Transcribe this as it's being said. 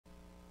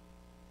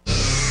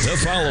The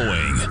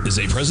following is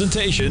a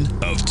presentation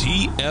of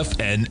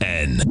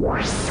TFNN.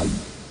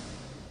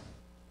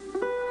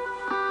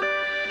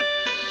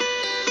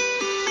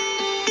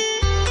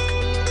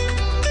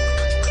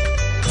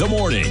 The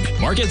Morning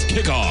Market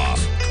Kickoff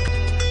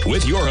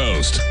with your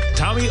host,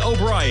 Tommy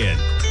O'Brien.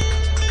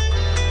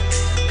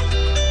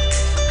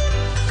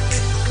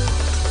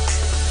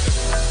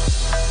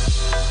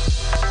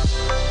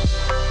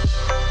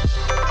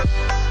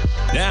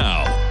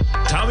 Now,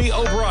 Tommy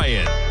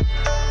O'Brien.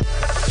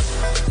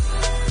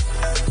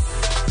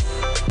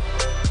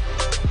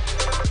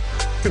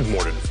 Good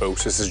morning,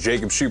 folks. This is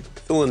Jacob Shoup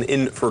filling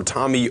in for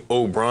Tommy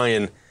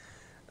O'Brien.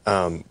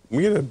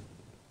 We had a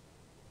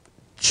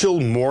chill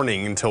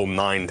morning until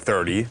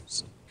 9:30. A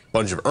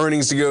bunch of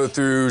earnings to go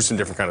through, some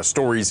different kind of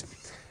stories.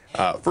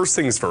 First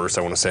things first,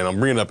 I want to say, and I'm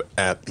bringing it up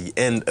at the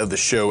end of the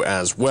show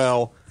as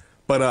well.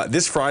 But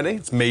this Friday,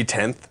 it's May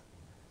 10th,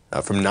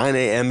 from 9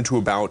 a.m. to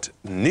about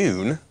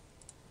noon.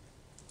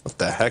 What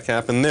the heck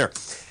happened there?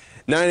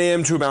 9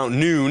 a.m. to about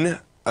noon.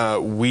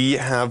 We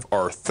have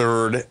our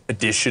third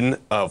edition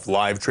of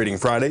Live Trading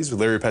Fridays with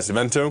Larry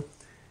Pesavento.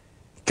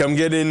 Come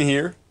get in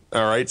here.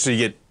 All right, so you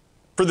get,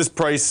 for this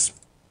price,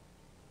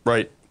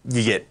 right,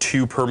 you get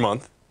 2 per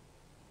month.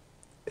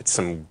 It's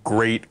some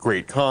great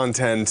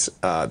content.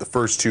 The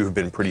first 2 have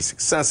been pretty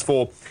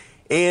successful.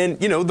 And,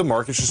 you know, the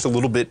market's just a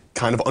little bit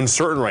kind of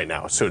uncertain right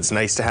now. So it's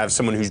nice to have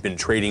someone who's been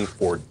trading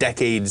for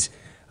decades,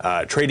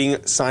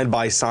 trading side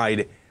by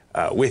side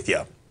with you.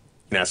 You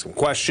can ask him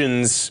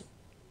questions,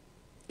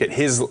 get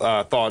his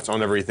thoughts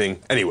on everything.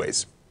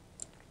 Anyways,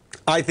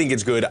 I think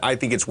it's good. I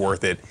think it's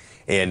worth it.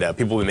 And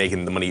people will be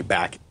making the money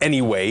back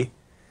anyway.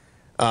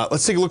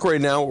 Let's take a look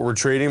right now at what we're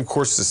trading. Of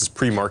course, this is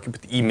pre-market,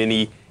 but the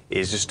E-mini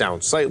is just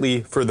down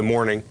slightly for the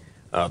morning.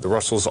 The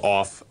Russell's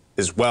off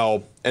as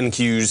well.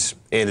 NQs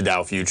and the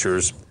Dow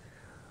futures.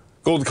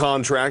 Gold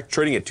contract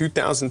trading at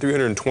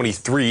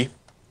 2,323.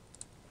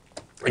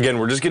 Again,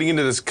 we're just getting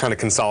into this kind of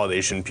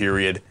consolidation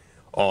period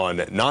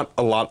on not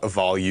a lot of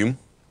volume.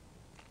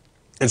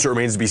 And so it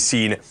remains to be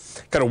seen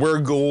kind of where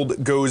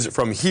gold goes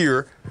from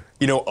here.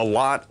 You know, a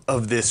lot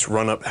of this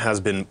run-up has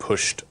been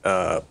pushed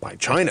by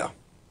China.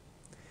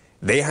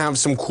 They have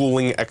some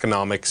cooling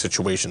economic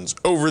situations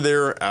over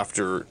there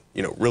after,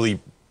 you know, really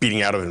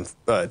beating out of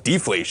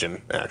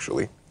deflation,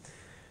 actually.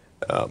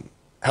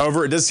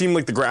 However, it does seem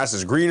like the grass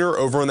is greener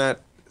over on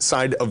that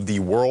side of the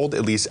world,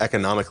 at least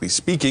economically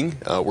speaking.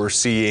 We're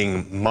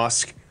seeing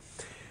Musk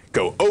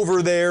go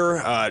over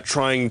there,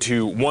 trying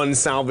to, 1,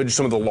 salvage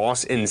some of the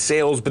loss in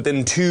sales, but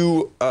then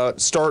 2,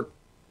 start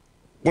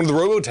one of the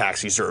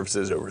robo-taxi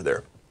services over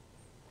there.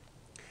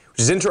 Which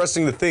is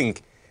interesting to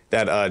think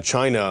that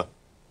China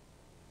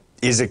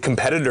is a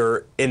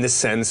competitor in the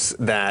sense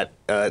that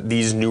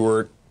these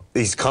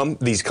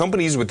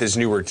companies with this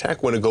newer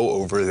tech want to go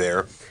over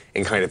there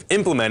and kind of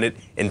implement it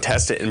and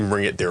test it and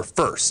bring it there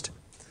first.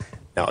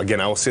 Now,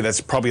 again, I will say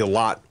that's probably a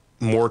lot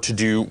more to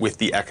do with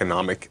the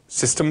economic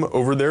system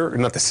over there,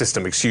 not the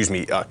system, excuse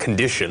me,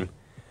 condition.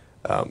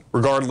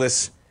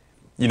 Regardless,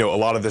 you know, a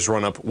lot of this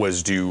run-up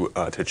was due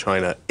to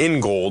China in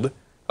gold.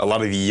 A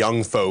lot of the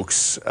young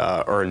folks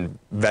are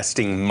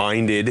investing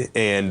minded,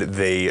 and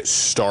they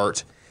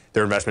start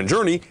their investment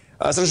journey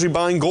essentially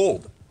buying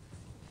gold.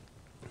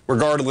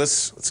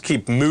 Regardless, let's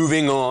keep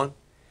moving on.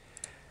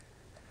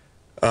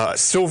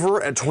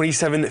 Silver at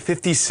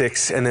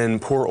 27.56, and then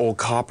poor old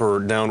copper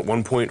down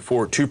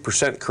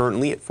 1.42%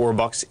 currently at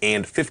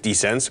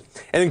 $4.50.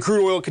 And then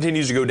crude oil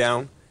continues to go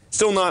down.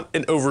 Still not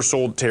in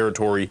oversold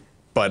territory,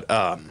 but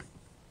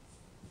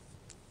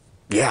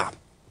yeah,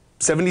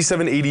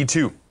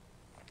 77.82.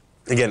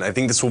 Again, I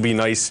think this will be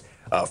nice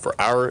for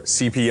our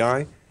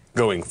CPI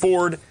going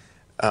forward.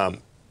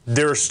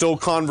 There's still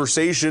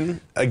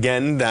conversation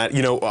again that,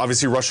 you know,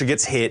 obviously Russia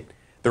gets hit.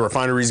 The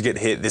refineries get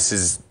hit.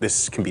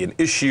 This can be an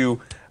issue,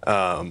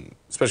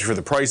 especially for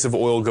the price of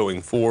oil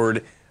going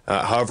forward.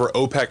 However,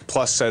 OPEC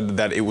Plus said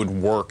that it would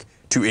work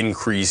to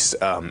increase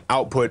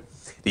output.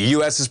 The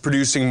U.S. is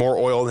producing more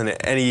oil than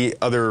at any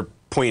other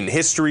point in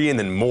history, and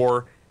then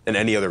more than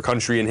any other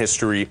country in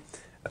history.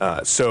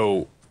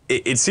 So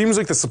it seems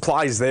like the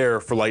supply is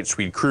there for light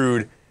sweet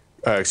crude,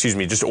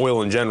 just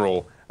oil in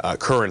general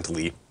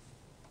currently.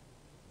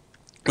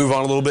 Move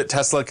on a little bit.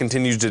 Tesla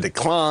continues to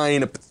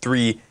decline up at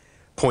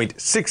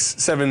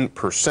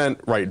 3.67%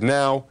 right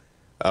now.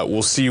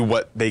 We'll see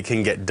what they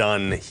can get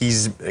done.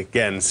 He's,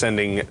 again,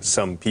 sending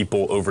some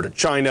people over to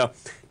China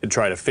to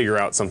try to figure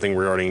out something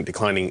regarding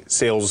declining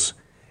sales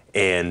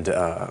and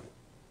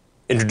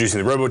introducing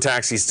the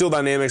robo-taxi. Still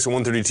dynamics at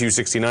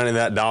 132.69, and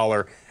that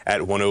dollar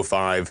at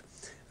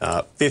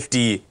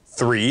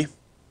 105.53.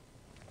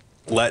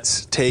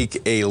 Let's take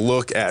a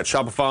look at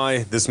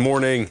Shopify this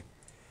morning.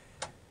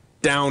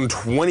 Down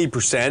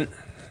 20%.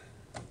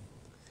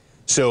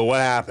 So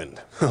what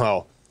happened?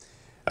 Well,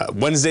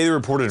 Wednesday they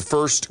reported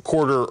first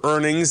quarter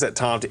earnings that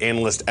topped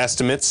analyst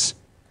estimates.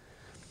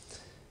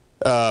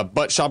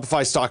 But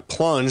Shopify stock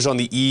plunged on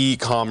the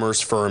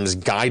e-commerce firm's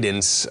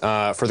guidance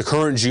for the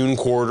current June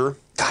quarter.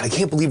 God, I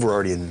can't believe we're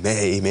already in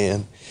May,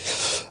 man.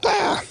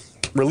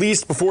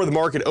 Released before the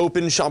market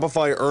opened,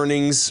 Shopify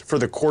earnings for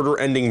the quarter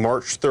ending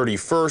March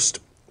 31st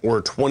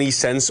were 20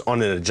 cents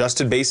on an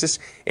adjusted basis.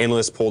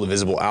 Analysts pulled a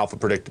visible alpha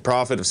predicted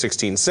profit of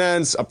 16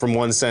 cents, up from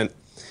 1 cent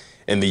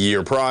in the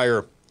year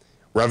prior.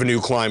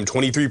 Revenue climbed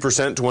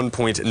 23% to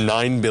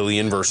 $1.9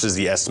 billion versus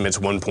the estimate's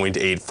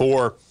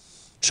 $1.84.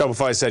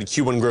 Shopify said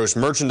Q1 gross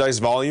merchandise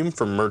volume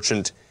from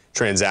merchant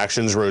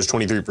transactions rose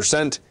 23%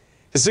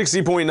 to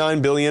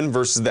 $60.9 billion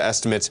versus the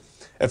estimate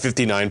of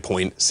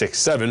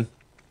 $59.67.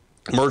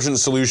 Merchant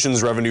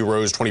Solutions revenue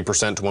rose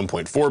 20% to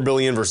 $1.4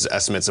 billion versus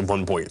estimates of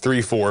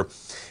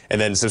 $1.34. And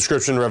then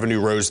subscription revenue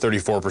rose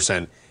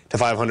 34% to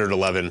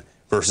 $511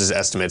 versus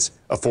estimates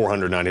of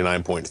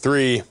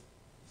 $499.3.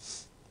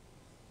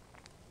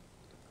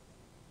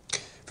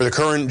 For the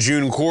current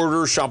June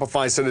quarter,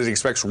 Shopify said it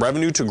expects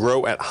revenue to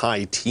grow at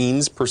high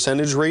teens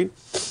percentage rate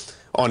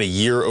on a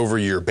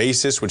year-over-year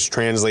basis, which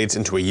translates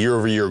into a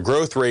year-over-year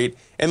growth rate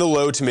in the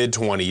low to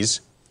mid-20s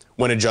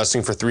when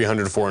adjusting for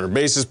 300 to 400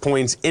 basis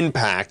points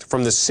impact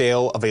from the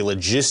sale of a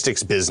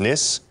logistics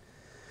business.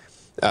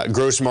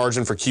 Gross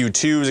margin for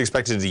Q2 is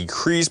expected to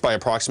decrease by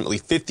approximately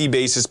 50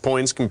 basis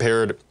points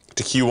compared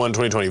to Q1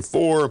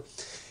 2024.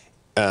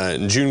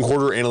 In June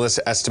quarter, analysts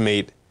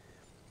estimate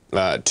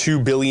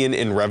 $2 billion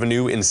in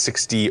revenue and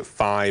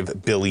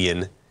 $65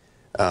 billion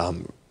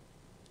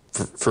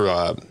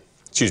for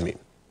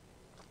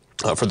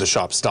the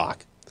shop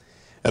stock.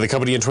 Now, the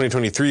company in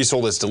 2023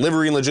 sold its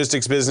delivery and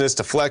logistics business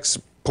to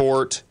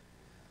Flexport.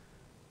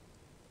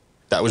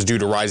 That was due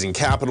to rising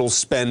capital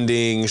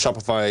spending.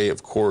 Shopify,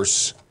 of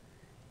course,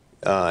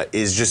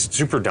 is just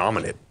super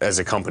dominant as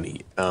a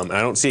company. And I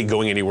don't see it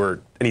going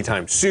anywhere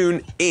anytime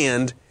soon.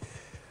 And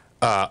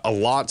a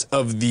lot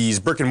of these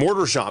brick and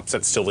mortar shops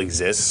that still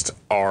exist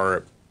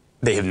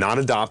they have not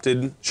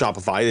adopted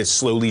Shopify. It's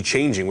slowly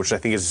changing, which I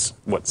think is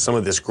what some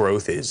of this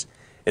growth is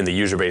in the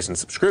user base and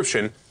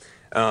subscription.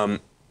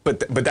 But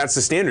that's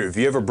the standard. If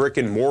you have a brick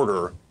and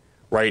mortar,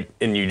 right,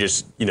 and you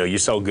just, you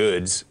sell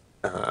goods,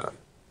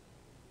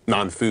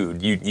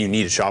 non-food, you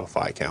need a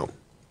Shopify account.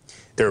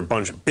 There are a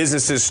bunch of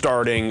businesses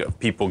starting, of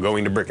people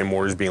going to brick and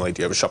mortars being like,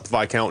 do you have a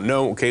Shopify account?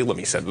 No, okay, let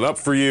me set it up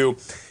for you.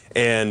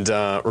 And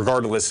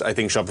regardless, I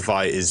think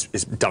Shopify is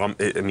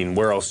I mean,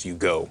 where else do you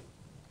go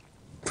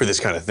for this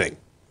kind of thing?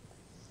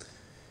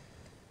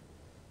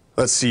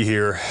 Let's see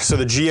here. So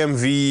the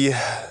GMV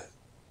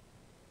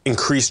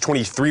increased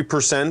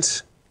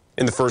 23%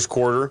 in the first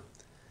quarter,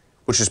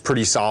 which is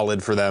pretty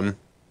solid for them.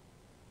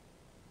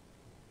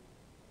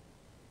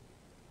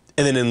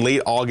 And then in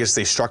late August,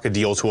 they struck a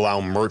deal to allow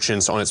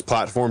merchants on its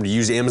platform to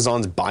use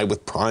Amazon's Buy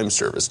with Prime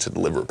service to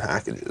deliver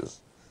packages.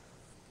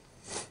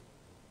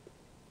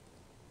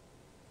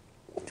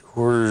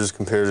 Quarters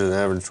compared to an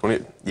average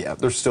 20. Yeah,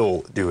 they're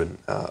still doing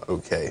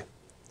okay.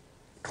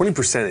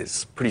 20%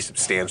 is pretty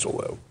substantial,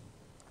 though.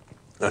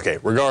 Okay,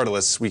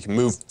 regardless, we can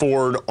move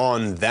forward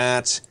on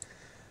that.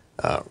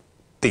 I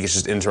think it's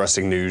just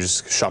interesting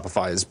news.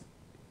 Shopify is,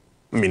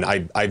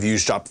 I've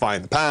used Shopify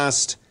in the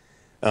past.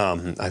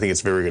 I think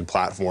it's a very good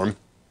platform.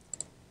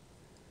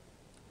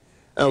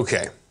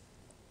 Okay.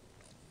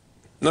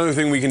 Another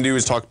thing we can do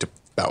is talk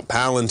about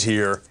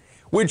Palantir,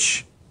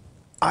 which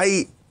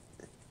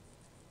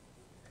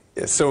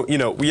so,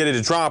 we had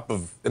a drop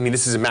of,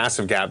 this is a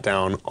massive gap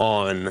down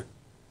on,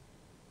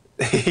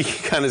 you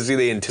kind of see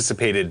they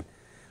anticipated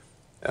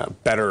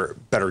better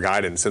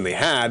guidance than they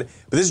had,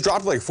 but this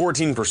dropped like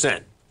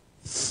 14%,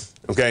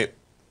 okay?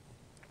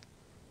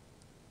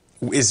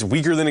 Is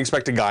weaker than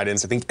expected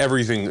guidance. I think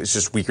everything is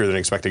just weaker than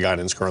expected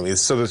guidance currently.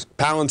 So the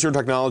Palantir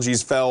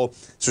Technologies fell,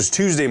 this was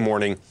Tuesday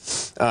morning,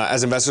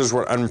 as investors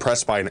were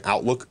unimpressed by an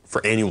outlook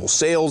for annual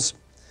sales.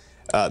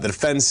 The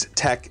defense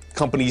tech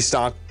company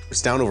stock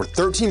was down over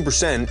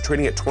 13%,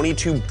 trading at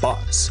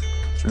 $22.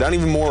 So down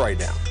even more right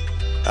now.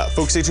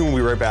 Folks, stay tuned.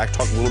 We'll be right back.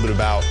 Talk a little bit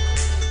about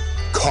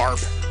CARP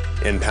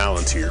and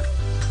Palantir.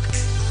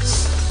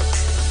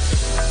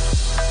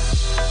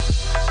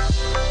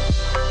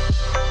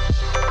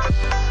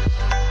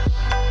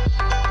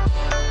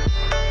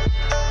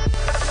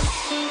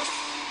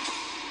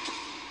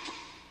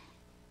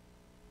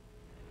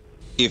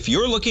 If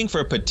you're looking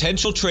for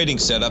potential trading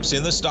setups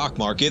in the stock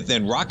market,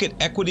 then Rocket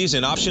Equities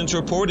and Options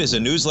Report is a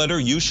newsletter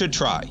you should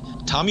try.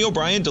 Tommy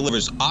O'Brien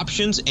delivers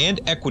options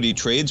and equity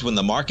trades when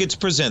the markets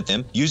present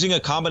them, using a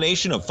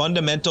combination of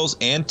fundamentals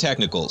and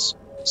technicals.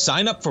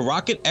 Sign up for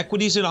Rocket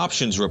Equities and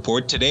Options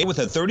Report today with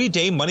a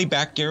 30-day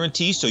money-back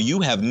guarantee, so you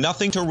have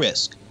nothing to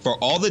risk. For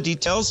all the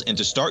details and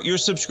to start your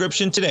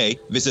subscription today,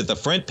 visit the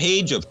front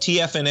page of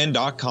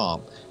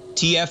TFNN.com.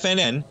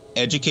 TFNN,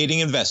 educating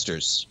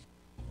investors.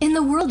 In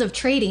the world of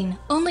trading,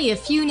 only a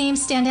few names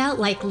stand out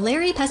like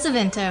Larry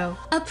Pesavento,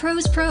 a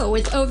pro's pro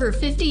with over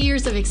 50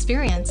 years of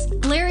experience.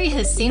 Larry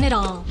has seen it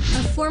all.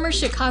 A former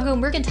Chicago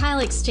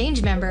Mercantile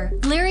Exchange member,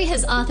 Larry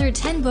has authored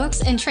 10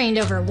 books and trained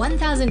over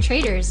 1,000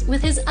 traders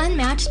with his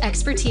unmatched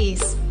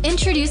expertise.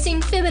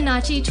 Introducing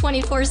Fibonacci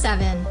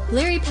 24/7,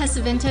 Larry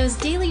Pesavento's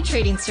daily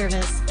trading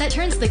service that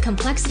turns the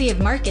complexity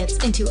of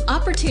markets into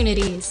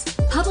opportunities.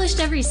 Published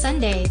every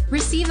Sunday,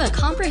 receive a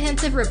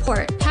comprehensive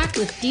report packed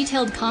with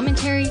detailed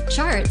commentary,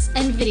 charts,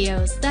 and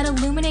videos that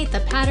illuminate the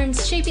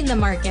patterns shaping the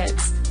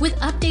markets, with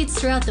updates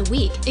throughout the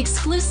week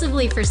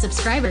exclusively for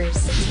subscribers.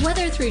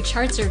 Whether through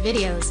charts or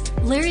videos,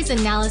 Larry's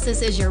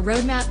analysis is your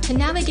roadmap to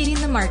navigating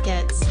the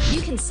markets.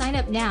 You can sign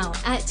up now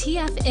at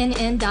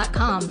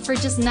TFNN.com for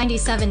just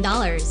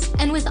 $97.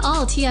 And with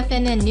all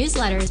TFNN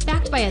newsletters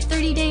backed by a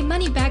 30-day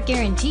money-back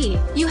guarantee,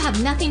 you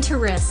have nothing to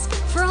risk.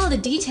 For all the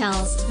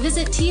details,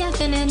 visit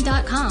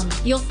TFNN.com.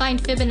 You'll find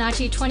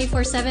Fibonacci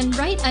 24/7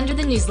 right under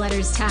the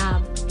newsletters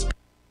tab.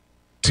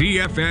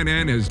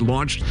 TFNN has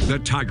launched the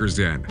Tiger's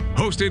Den,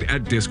 hosted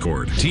at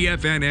Discord.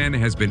 TFNN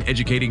has been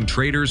educating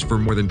traders for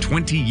more than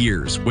 20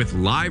 years with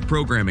live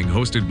programming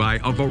hosted by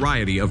a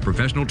variety of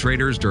professional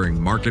traders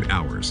during market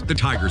hours. The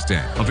Tiger's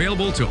Den,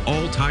 available to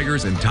all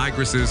tigers and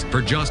tigresses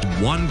for just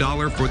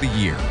 $1 for the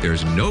year.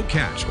 There's no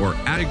catch or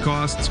added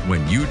costs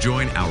when you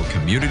join our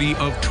community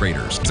of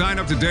traders. Sign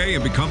up today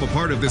and become a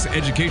part of this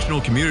educational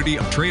community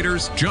of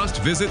traders.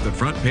 Just visit the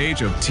front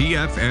page of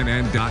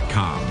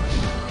TFNN.com.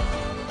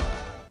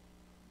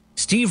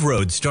 Steve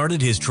Rhodes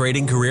started his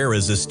trading career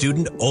as a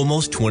student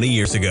almost 20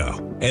 years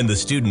ago, and the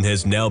student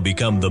has now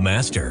become the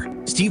master.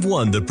 Steve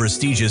won the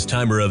prestigious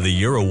Timer of the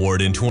Year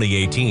award in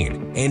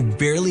 2018 and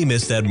barely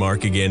missed that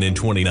mark again in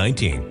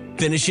 2019,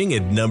 finishing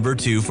at number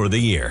 2 for the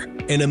year.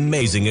 An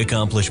amazing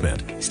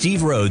accomplishment.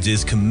 Steve Rhodes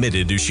is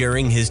committed to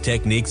sharing his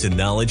techniques and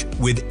knowledge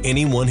with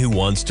anyone who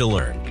wants to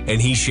learn,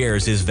 and he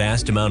shares his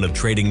vast amount of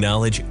trading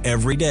knowledge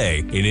every day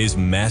in his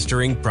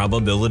Mastering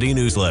Probability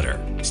newsletter.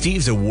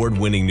 Steve's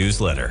award-winning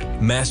newsletter,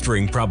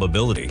 Mastering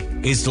Probability,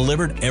 is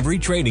delivered every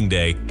trading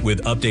day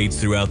with updates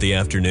throughout the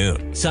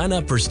afternoon. Sign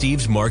up for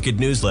Steve's market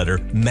newsletter,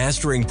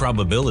 Mastering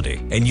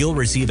Probability, and you'll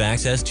receive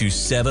access to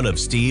 7 of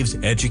Steve's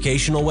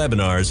educational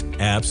webinars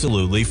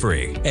absolutely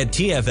free. At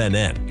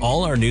TFNN,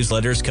 all our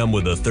newsletters come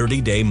with a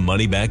 30-day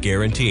money-back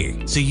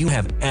guarantee, so you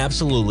have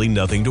absolutely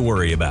nothing to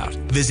worry about.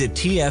 Visit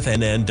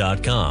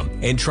TFNN.com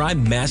and try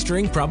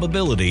Mastering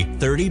Probability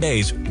 30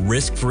 days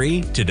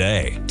risk-free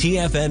today.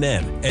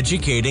 TFNN,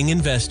 educating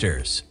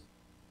investors.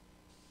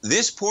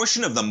 This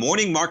portion of the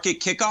morning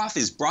market kickoff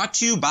is brought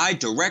to you by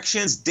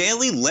Direxion's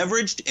daily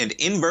leveraged and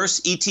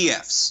inverse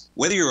ETFs.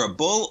 Whether you're a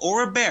bull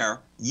or a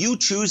bear, you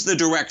choose the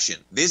direction.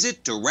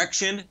 Visit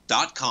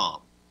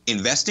Direxion.com.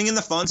 Investing in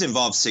the funds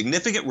involves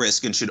significant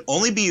risk and should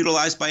only be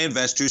utilized by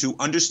investors who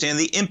understand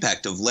the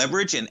impact of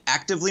leverage and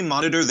actively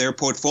monitor their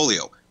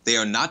portfolio. They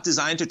are not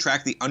designed to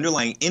track the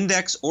underlying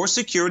index or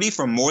security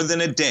for more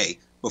than a day.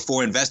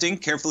 Before investing,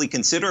 carefully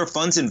consider a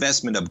fund's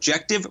investment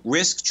objective,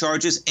 risk,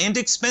 charges, and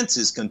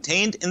expenses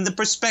contained in the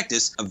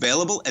prospectus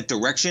available at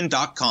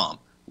Direxion.com.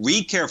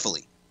 Read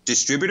carefully.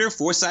 Distributor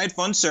Foreside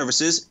Fund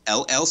Services,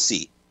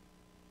 LLC.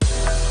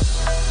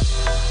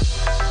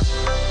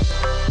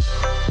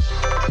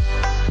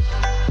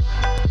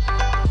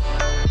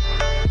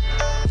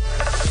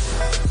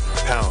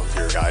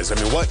 Palantir, guys. I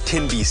mean, what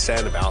can be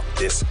said about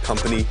this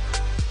company?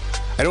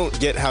 I don't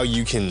get how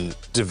you can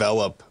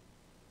develop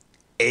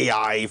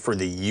AI for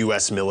the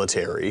U.S.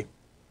 military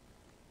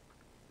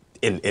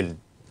and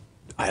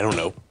I don't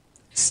know,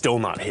 still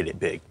not hit it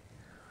big.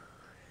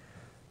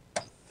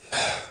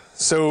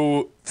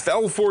 So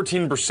fell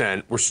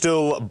 14%. We're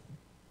still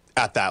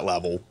at that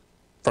level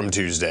from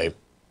Tuesday.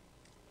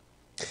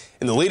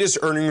 In the latest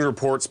earnings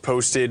reports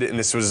posted, and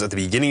this was at the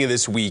beginning of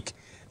this week,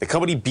 the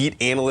company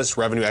beat analyst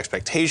revenue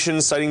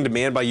expectations, citing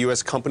demand by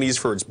U.S. companies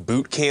for its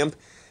boot camp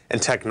and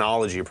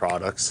technology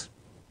products.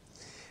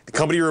 The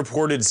company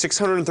reported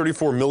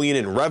 $634 million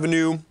in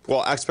revenue,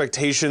 while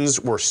expectations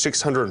were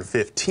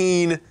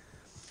 $615.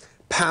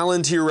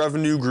 Palantir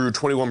revenue grew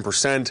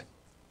 21%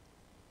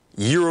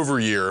 year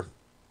over year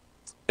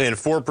and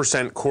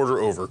 4% quarter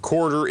over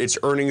quarter. Its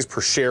earnings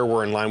per share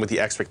were in line with the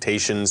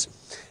expectations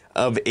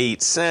of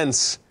 8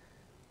 cents.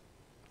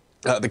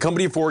 The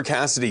company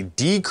forecasted a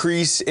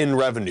decrease in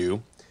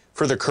revenue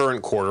for the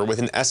current quarter with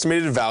an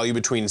estimated value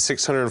between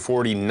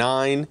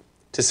 $649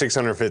 to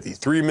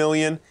 $653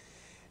 million.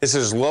 This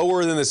is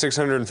lower than the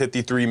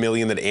 $653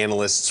 million that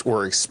analysts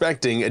were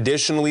expecting.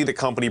 Additionally, the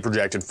company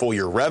projected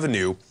full-year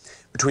revenue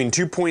between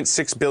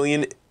 $2.68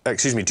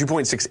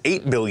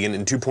 billion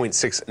and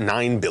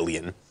 $2.69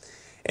 billion,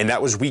 and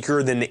that was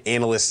weaker than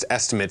analysts'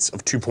 estimates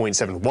of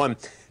 $2.71.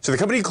 So the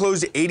company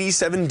closed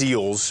 87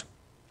 deals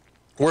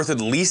worth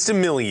at least $1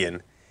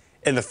 million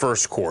in the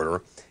first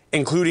quarter,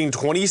 including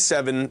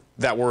 27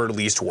 that were at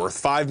least worth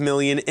 $5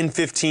 million and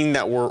 15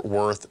 that were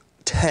worth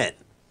 $10 million.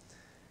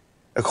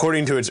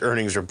 According to its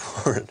earnings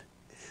report.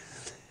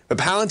 But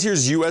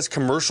Palantir's U.S.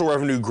 commercial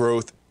revenue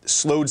growth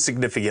slowed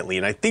significantly,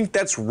 and I think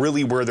that's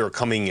really where they're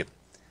coming,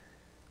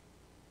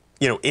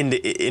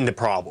 into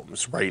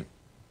problems, right?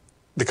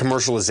 The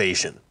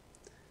commercialization.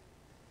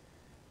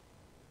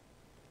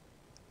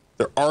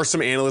 There are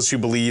some analysts who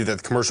believe that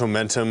the commercial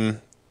momentum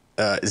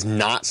is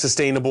not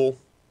sustainable.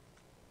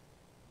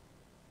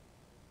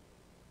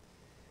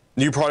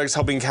 New products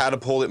helping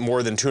catapult it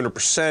more than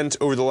 200%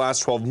 over the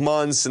last 12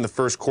 months. In the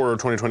first quarter of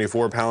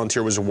 2024,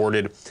 Palantir was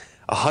awarded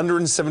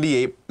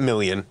 $178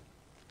 million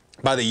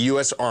by the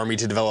U.S. Army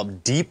to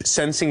develop deep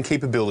sensing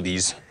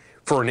capabilities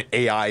for an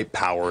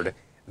AI-powered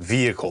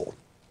vehicle.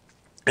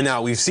 And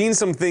now we've seen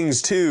some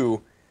things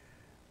too.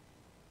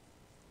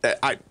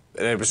 I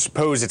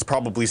suppose it's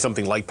probably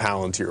something like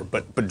Palantir,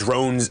 but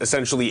drones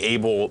essentially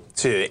able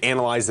to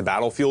analyze the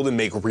battlefield and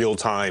make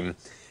real-time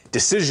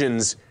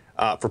decisions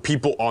for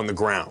people on the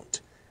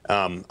ground.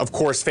 Of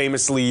course,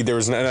 famously, there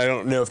was, and I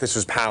don't know if this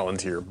was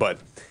Palantir, but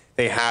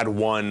they had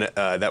one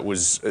that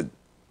was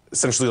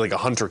essentially like a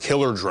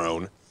hunter-killer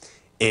drone,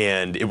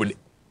 and it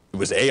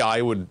was AI.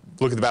 It would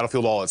look at the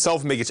battlefield all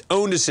itself, make its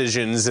own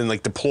decisions, and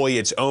like deploy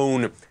its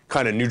own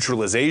kind of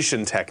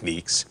neutralization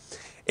techniques.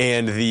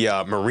 And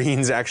the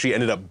Marines actually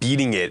ended up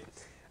beating it.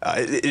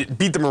 It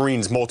beat the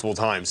Marines multiple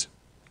times,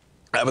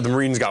 but the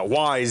Marines got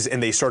wise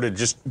and they started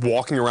just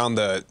walking around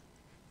the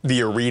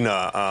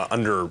arena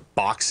under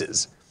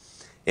boxes,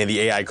 and the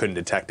AI couldn't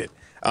detect it.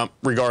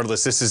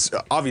 Regardless, this is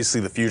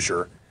obviously the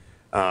future,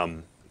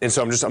 and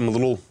so I'm just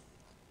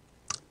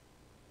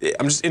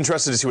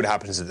interested to see what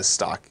happens to this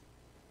stock,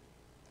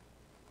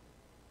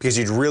 because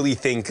you'd really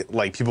think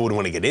like people would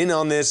want to get in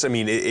on this. I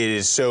mean, it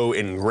is so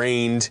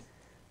ingrained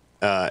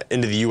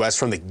into the U.S.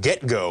 from the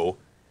get-go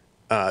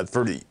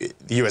for the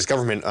U.S.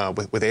 government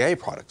with AI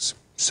products.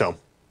 So,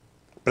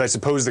 but I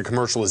suppose the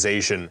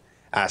commercialization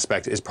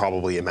aspect is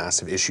probably a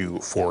massive issue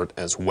for it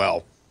as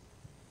well.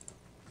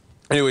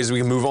 Anyways, we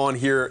can move on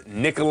here.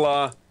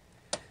 Nikola,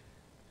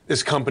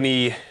 this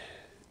company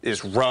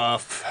is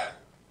rough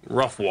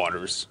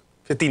waters,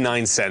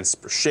 59 cents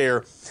per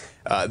share.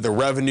 The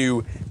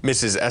revenue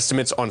misses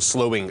estimates on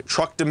slowing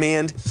truck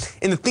demand.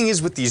 And the thing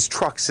is with these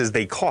trucks is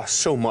they cost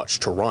so much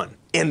to run,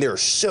 and they're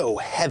so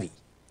heavy.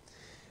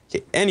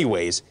 Okay,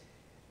 anyways,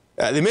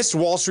 they missed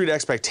Wall Street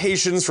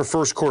expectations for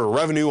first quarter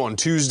revenue on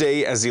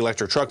Tuesday as the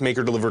electric truck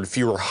maker delivered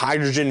fewer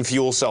hydrogen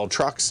fuel cell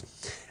trucks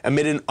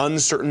amid an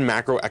uncertain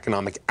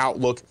macroeconomic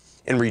outlook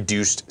and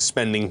reduced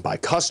spending by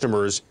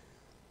customers.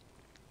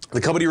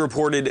 The company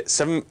reported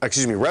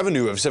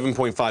revenue of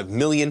 $7.5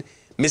 million,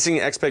 missing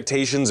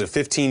expectations of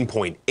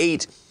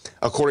 $15.8.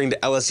 According to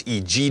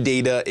LSEG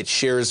data, its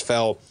shares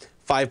fell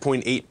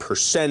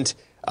 5.8%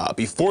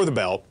 before the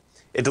bell.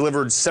 It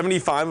delivered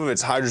 75 of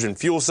its hydrogen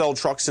fuel cell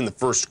trucks in the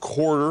first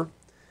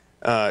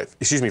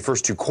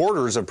two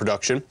quarters of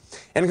production,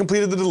 and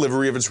completed the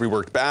delivery of its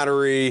reworked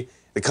battery.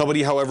 The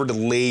company, however,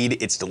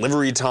 delayed its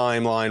delivery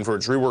timeline for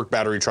its reworked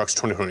battery trucks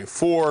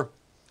 2024.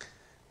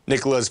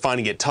 Nikola is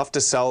finding it tough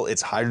to sell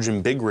its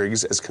hydrogen big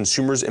rigs as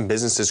consumers and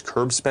businesses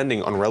curb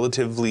spending on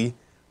relatively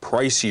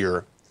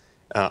pricier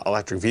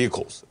electric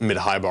vehicles amid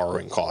high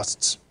borrowing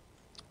costs.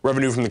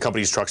 Revenue from the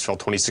company's trucks fell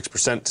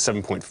 26% to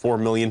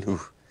 $7.4 million,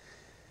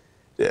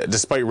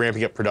 despite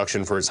ramping up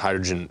production for its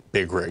hydrogen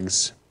big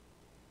rigs.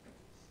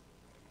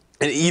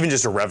 And even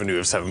just a revenue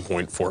of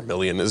 $7.4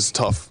 million is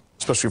tough,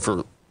 especially for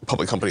a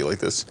public company like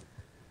this.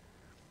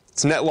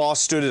 Its net loss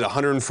stood at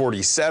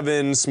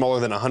 147, smaller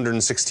than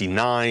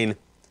 169,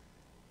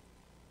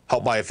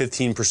 helped by a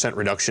 15%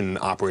 reduction in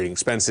operating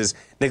expenses.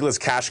 Nikola's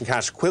cash and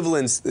cash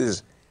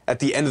equivalents at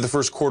the end of the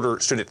first quarter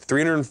stood at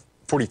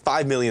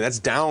 $345 million. That's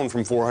down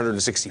from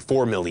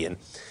 $464 million.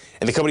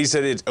 And the company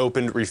said it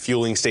opened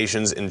refueling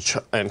stations in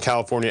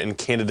California and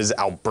Canada's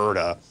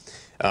Alberta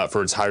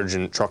for its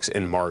hydrogen trucks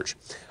in March.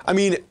 I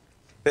mean,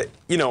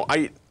 you know,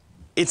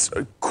 it's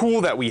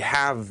cool that we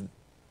have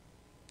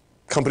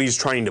companies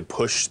trying to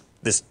push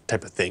this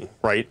type of thing,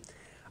 right?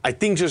 I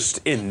think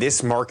just in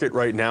this market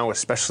right now,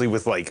 especially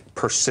with like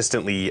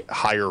persistently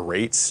higher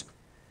rates,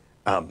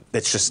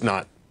 that's just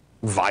not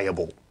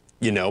viable,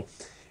 you know?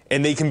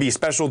 And they can be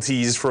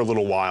specialties for a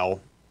little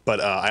while, but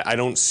I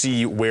don't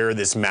see where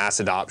this mass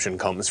adoption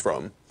comes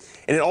from.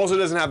 And it also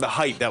doesn't have the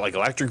hype that like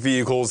electric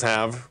vehicles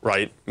have,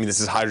 right? I mean,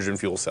 this is hydrogen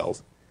fuel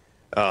cells.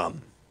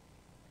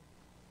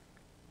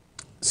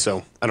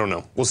 So I don't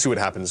know. We'll see what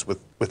happens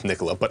with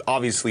Nikola. But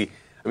obviously,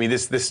 I mean,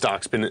 this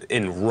stock's been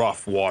in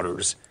rough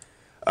waters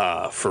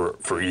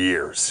for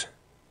years.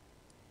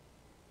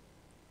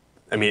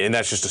 I mean, and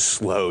that's just a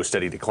slow,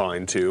 steady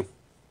decline too.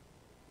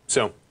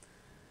 So,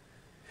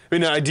 I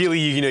mean, ideally,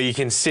 you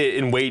can sit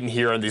and wait in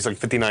here on these like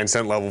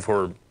 59-cent level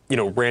for,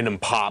 random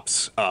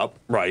pops up,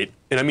 right?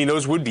 And I mean,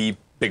 those would be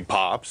big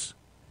pops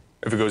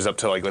if it goes up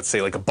to like, let's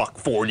say like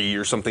 $1.40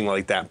 or something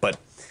like that. But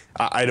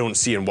I don't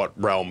see in what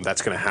realm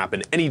that's going to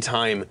happen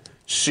anytime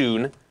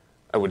soon,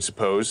 I would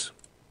suppose.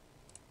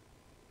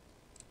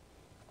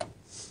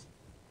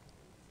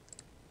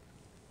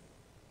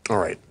 All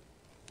right.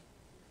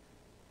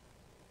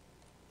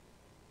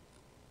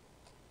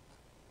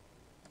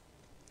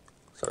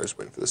 Sorry, just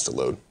waiting for this to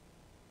load.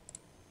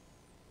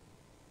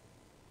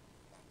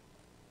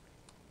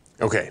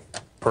 Okay,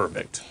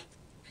 perfect.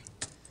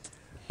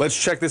 Let's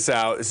check this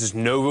out. This is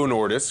Novo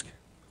Nordisk.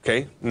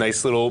 Okay,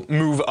 nice little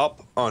move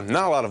up on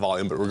not a lot of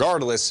volume, but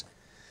regardless,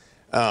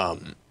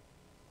 the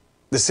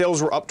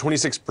sales were up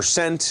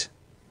 26%.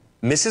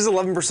 Misses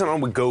 11%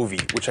 on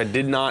Wegovy, which I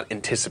did not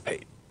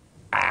anticipate.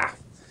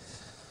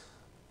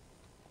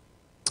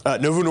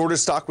 Novo Nordisk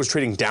stock was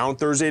trading down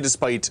Thursday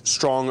despite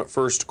strong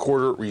first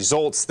quarter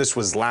results. This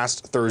was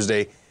last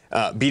Thursday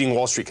beating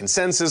Wall Street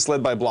consensus,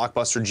 led by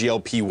blockbuster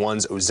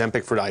GLP-1's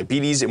Ozempic for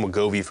diabetes and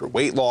Wegovy for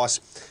weight loss.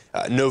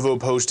 Novo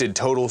posted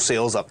total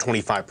sales up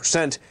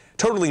 25%,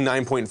 totaling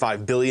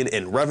 $9.5 billion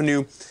in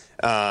revenue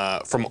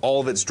from all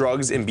of its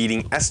drugs and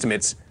beating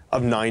estimates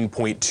of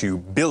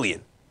 $9.2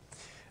 billion.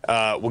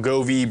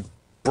 Wegovy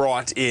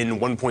brought in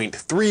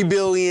 $1.3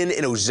 billion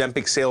in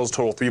Ozempic sales,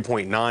 total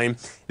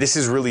 $3.9. This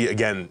is really,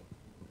 again,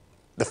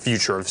 the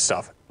future of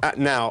stuff.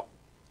 Now,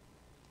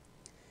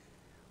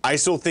 I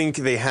still think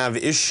they have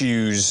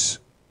issues,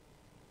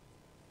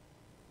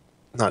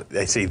 not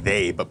I say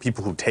they, but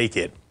people who take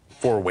it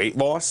for weight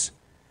loss.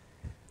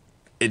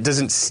 It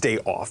doesn't stay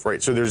off,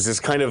 right? So there's this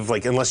kind of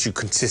like, unless you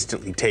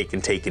consistently take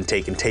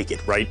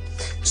it, right?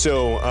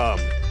 So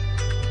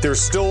there's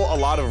still a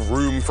lot of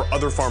room for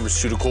other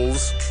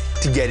pharmaceuticals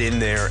to get in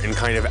there and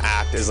kind of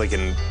act as like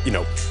an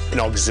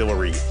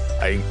auxiliary,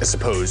 I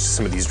suppose, to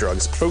some of these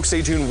drugs. Folks,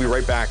 stay tuned. We'll be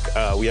right back.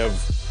 We have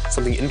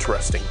something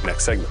interesting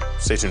next segment.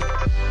 Stay tuned.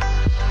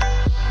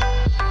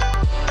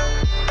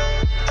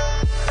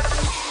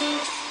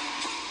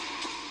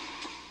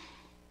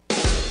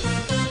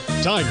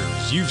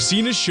 Tigers, you've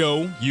seen his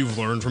show, you've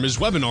learned from his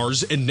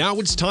webinars, and now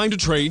it's time to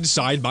trade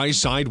side by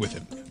side with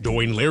him.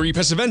 Join Larry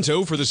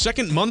Pesavento for the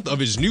second month of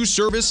his new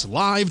service,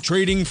 Live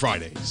Trading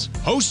Fridays.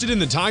 Hosted in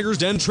the Tigers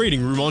Den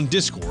trading room on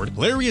Discord,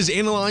 Larry has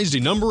analyzed a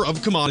number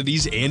of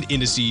commodities and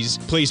indices,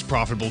 placed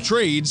profitable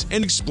trades,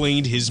 and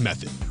explained his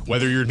method.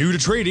 Whether you're new to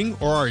trading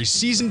or are a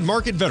seasoned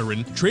market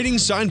veteran, trading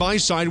side by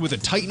side with a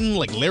titan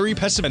like Larry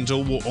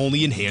Pesavento will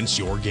only enhance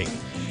your game.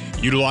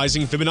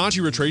 Utilizing Fibonacci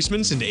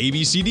retracements and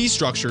ABCD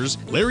structures,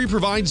 Larry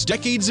provides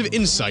decades of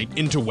insight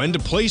into when to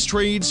place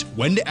trades,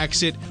 when to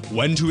exit,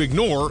 when to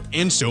ignore,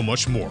 and so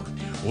much more.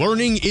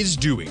 Learning is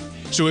doing.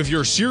 So if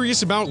you're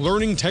serious about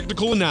learning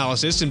technical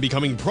analysis and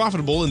becoming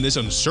profitable in this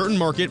uncertain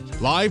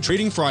market, Live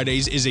Trading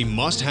Fridays is a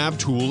must-have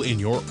tool in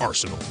your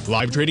arsenal.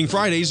 Live Trading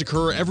Fridays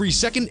occur every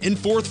second and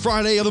fourth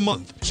Friday of the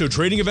month, so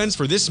trading events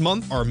for this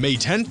month are May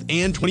 10th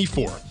and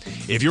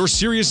 24th. If you're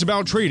serious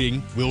about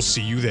trading, we'll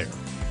see you there.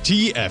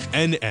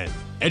 TFNN,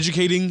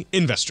 educating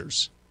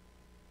investors.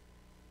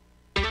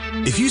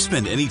 If you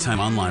spend any time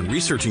online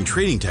researching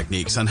trading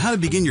techniques on how to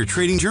begin your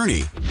trading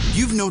journey,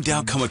 you've no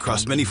doubt come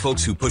across many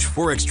folks who push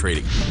Forex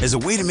trading as a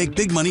way to make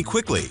big money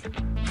quickly.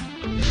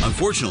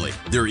 Unfortunately,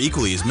 there are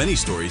equally as many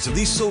stories of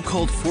these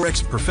so-called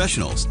Forex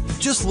professionals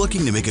just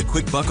looking to make a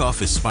quick buck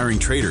off aspiring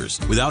traders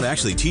without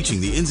actually teaching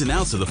the ins and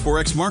outs of the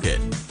Forex market.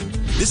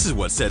 This is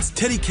what sets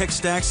Teddy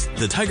Keckstack's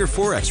The Tiger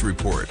Forex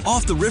Report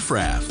off the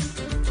riffraff.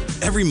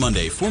 Every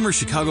Monday, former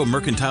Chicago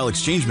Mercantile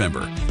Exchange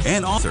member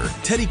and author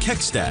Teddy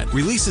Keckstack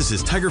releases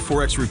his Tiger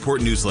Forex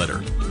Report newsletter,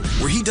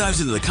 where he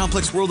dives into the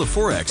complex world of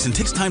Forex and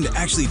takes time to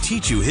actually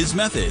teach you his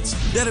methods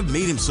that have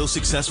made him so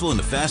successful in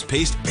the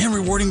fast-paced and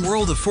rewarding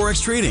world of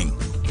Forex trading.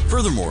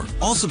 Furthermore,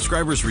 all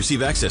subscribers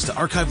receive access to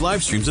archived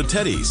live streams of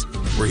Teddy's,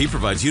 where he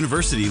provides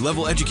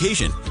university-level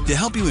education to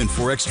help you in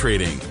Forex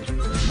trading.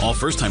 All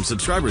first-time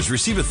subscribers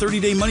receive a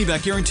 30-day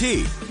money-back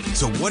guarantee.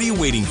 So what are you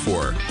waiting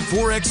for?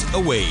 Forex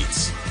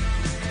awaits.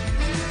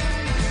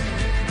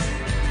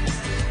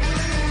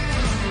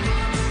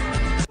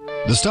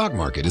 The stock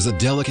market is a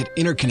delicate,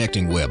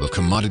 interconnecting web of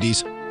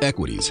commodities,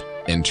 equities,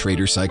 and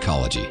trader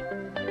psychology.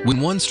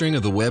 When one string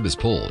of the web is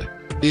pulled,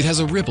 it has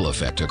a ripple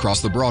effect across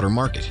the broader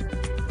market.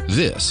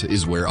 This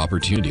is where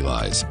opportunity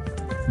lies.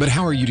 But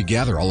how are you to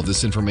gather all of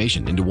this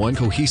information into one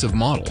cohesive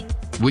model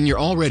when you're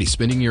already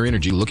spending your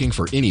energy looking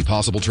for any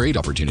possible trade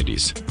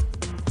opportunities?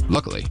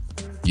 Luckily,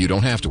 you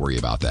don't have to worry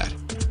about that,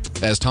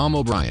 as Tom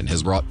O'Brien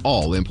has brought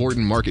all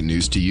important market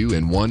news to you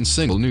in one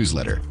single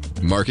newsletter,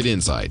 Market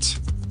Insights.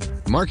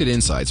 Market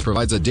Insights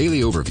provides a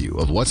daily overview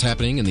of what's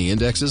happening in the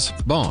indexes,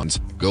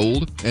 bonds,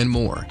 gold, and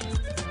more.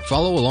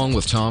 Follow along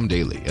with Tom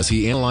daily as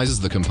he analyzes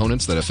the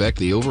components that affect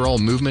the overall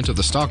movement of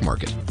the stock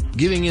market,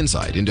 giving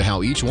insight into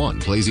how each one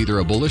plays either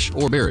a bullish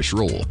or bearish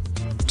role.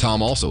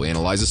 Tom also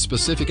analyzes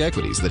specific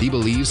equities that he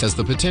believes has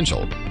the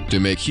potential to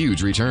make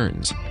huge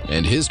returns,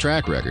 and his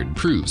track record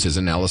proves his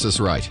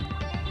analysis right.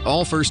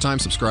 All first-time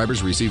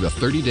subscribers receive a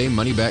 30-day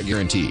money-back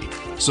guarantee.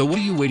 So what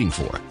are you waiting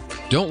for?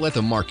 Don't let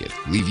the market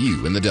leave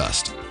you in the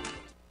dust.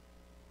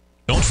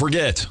 Don't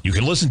forget, you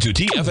can listen to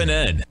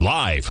TFNN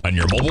live on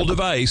your mobile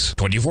device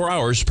 24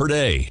 hours per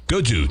day.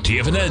 Go to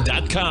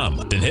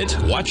TFNN.com, then hit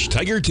Watch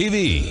Tiger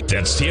TV.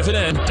 That's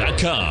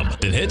TFNN.com,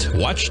 then hit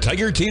Watch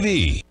Tiger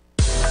TV.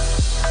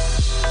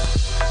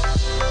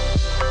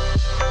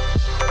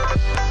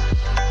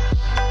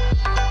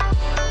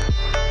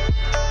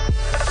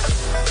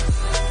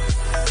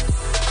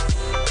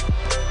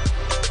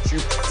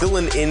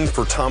 Filling in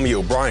for Tommy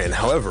O'Brien.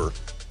 However,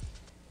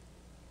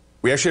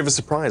 we actually have a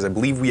surprise. I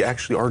believe we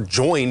actually are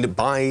joined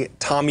by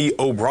Tommy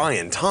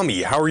O'Brien.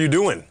 Tommy, how are you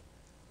doing?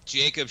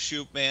 Jacob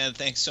Shoup, man,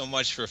 thanks so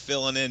much for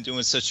filling in,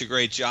 doing such a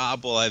great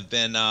job while I've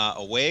been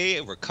away,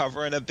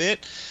 recovering a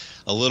bit.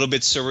 A little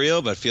bit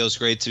surreal, but feels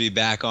great to be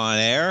back on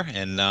air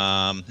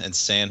and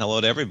saying hello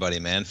to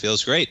everybody, man.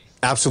 Feels great.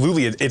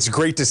 Absolutely. It's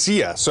great to see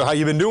you. So how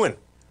you been doing?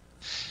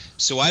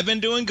 So I've been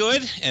doing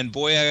good, and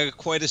boy, I got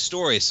quite a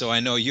story. So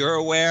I know you're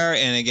aware,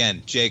 and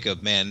again,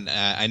 Jacob, man,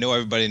 I know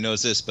everybody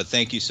knows this, but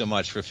thank you so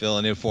much for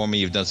filling in for me.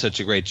 You've done such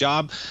a great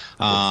job,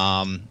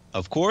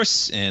 of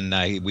course, and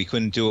we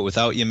couldn't do it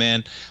without you,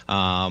 man.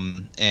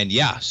 And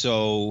yeah,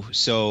 so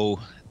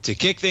to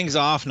kick things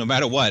off, no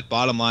matter what,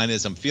 bottom line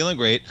is I'm feeling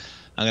great.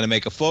 I'm going to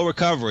make a full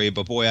recovery,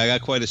 but boy, I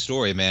got quite a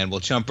story, man.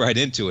 We'll jump right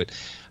into it.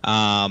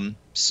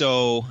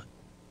 So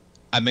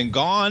I've been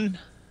gone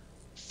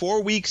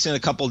 4 weeks and a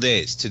couple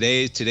days.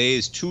 Today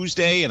is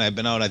Tuesday, and I've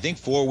been out, I think,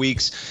 4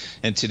 weeks,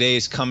 and today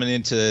is coming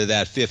into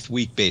that 5th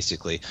week,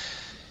 basically.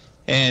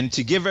 And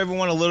to give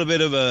everyone a little bit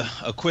of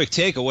a quick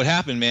take of what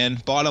happened,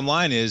 man, bottom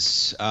line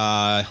is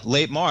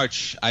late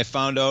March, I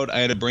found out I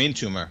had a brain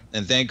tumor.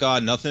 And thank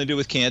God, nothing to do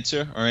with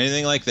cancer or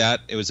anything like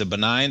that. It was a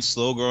benign,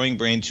 slow-growing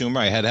brain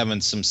tumor. I had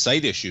having some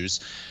sight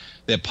issues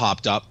that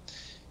popped up.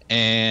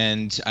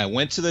 And I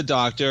went to the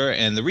doctor,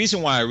 and the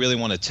reason why I really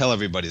want to tell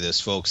everybody this,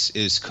 folks,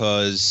 is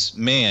because,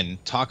 man,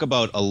 talk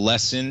about a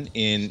lesson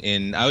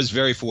in I was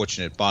very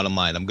fortunate, bottom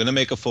line. I'm going to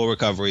make a full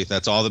recovery.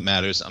 That's all that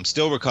matters. I'm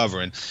still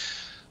recovering.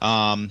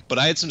 But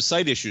I had some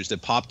sight issues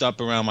that popped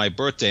up around my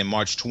birthday,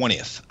 March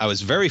 20th. I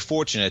was very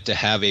fortunate to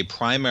have a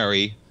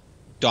primary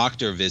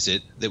doctor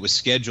visit that was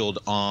scheduled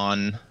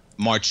on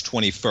March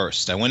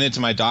 21st. I went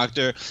into my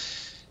doctor.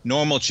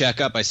 Normal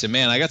checkup. I said,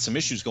 man, I got some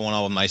issues going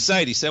on with my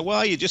sight. He said,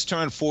 well, you just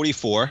turned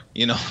 44.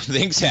 You know,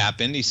 things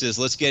happen. He says,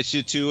 let's get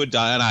you to an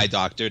eye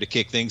doctor to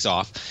kick things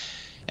off.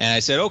 And I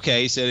said,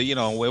 okay. He said, you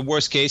know,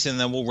 worst case, and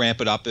then we'll ramp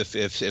it up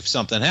if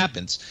something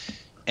happens.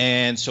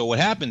 And so what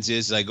happens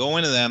is I go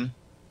into them,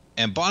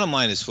 and bottom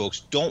line is,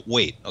 folks, don't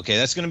wait. Okay,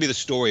 that's going to be the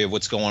story of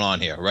what's going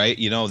on here, right?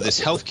 You know, this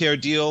healthcare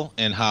deal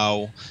and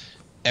how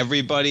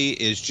everybody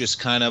is just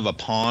kind of a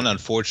pawn,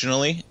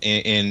 unfortunately,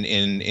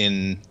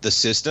 in the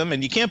system,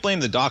 and you can't blame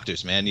the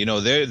doctors, man. You know,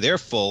 they're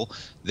full.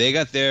 They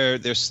got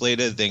their slate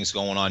of things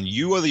going on.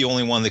 You are the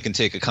only one that can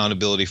take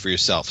accountability for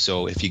yourself.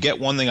 So if you get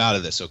one thing out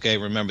of this, okay,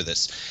 remember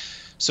this.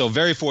 So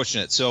very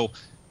fortunate. So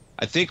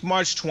I think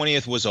March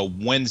 20th was a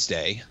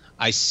Wednesday.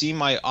 I see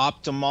my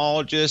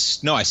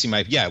ophthalmologist. No,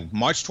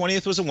 March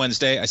 20th was a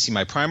Wednesday. I see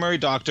my primary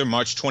doctor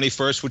March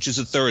 21st, which is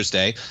a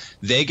Thursday.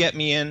 They get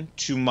me in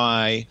to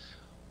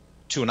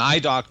an eye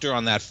doctor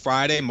on that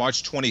Friday,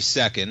 March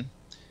 22nd.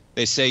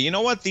 They say, you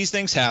know what, these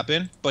things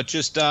happen, but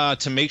just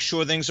to make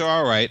sure things are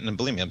all right, and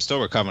believe me, I'm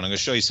still recovering. I'm going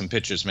to show you some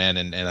pictures, man,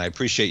 and I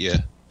appreciate you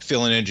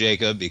filling in,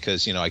 Jacob,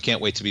 because, you know, I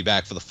can't wait to be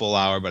back for the full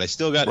hour, but I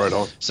still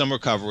got some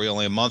recovery,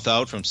 only a month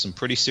out from some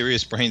pretty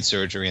serious brain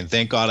surgery, and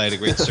thank God I had a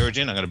great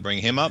surgeon. I'm going to bring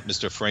him up,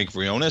 Mr. Frank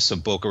Vrionis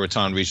of Boca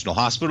Raton Regional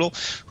Hospital,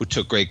 who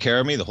took great care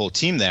of me, the whole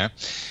team there.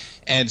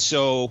 And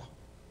so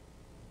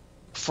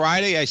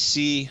Friday I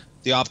see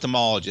the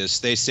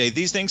ophthalmologist. They say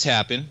these things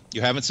happen.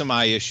 You're having some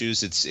eye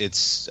issues. It's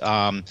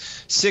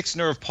 6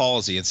 nerve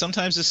palsy, and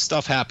sometimes this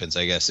stuff happens.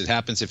 I guess it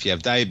happens if you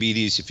have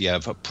diabetes, if you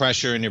have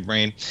pressure in your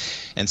brain,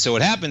 and so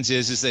what happens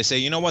is they say,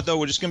 you know what though,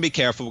 we're just going to be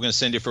careful. We're going to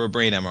send you for a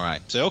brain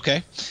MRI. So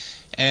okay,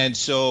 and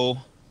so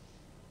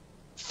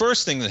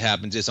first thing that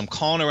happens is I'm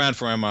calling around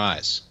for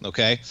MRIs.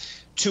 Okay.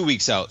 2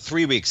 weeks out,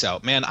 3 weeks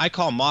out. Man, I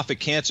call Moffitt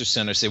Cancer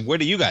Center, say, where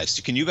do you guys?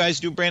 Can you guys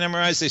do brain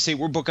MRIs? They say,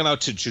 we're booking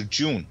out to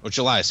June or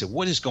July. I said,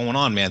 what is going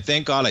on, man?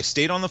 Thank God I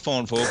stayed on the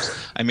phone, folks.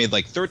 I made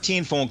like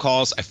 13 phone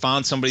calls. I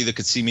found somebody that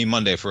could see me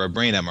Monday for a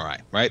brain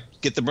MRI, right?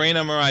 Get the brain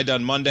MRI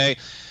done Monday,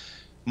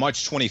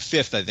 March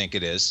 25th, I think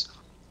it is.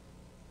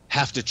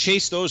 Have to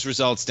chase those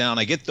results down.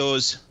 I get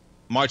those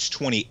March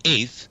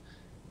 28th.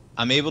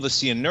 I'm able to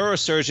see a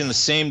neurosurgeon the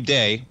same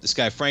day, this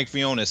guy Frank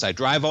Vrionis. I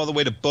drive all the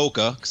way to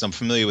Boca because I'm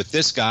familiar with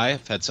this guy.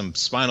 I've had some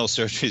spinal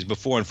surgeries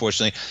before,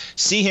 unfortunately.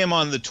 See him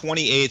on the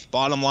 28th.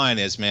 Bottom line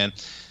is, man,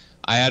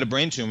 I had a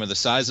brain tumor the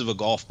size of a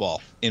golf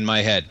ball in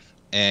my head.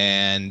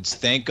 And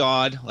thank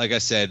God, like I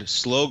said,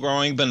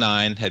 slow-growing,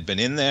 benign, had been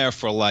in there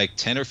for like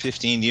 10 or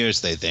 15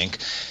 years, they think.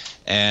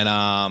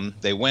 And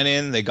they went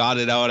in, they got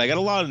it out. I got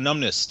a lot of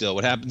numbness still.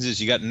 What happens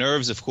is you got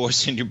nerves, of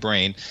course, in your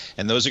brain,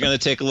 and those are going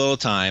to take a little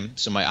time.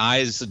 So my eye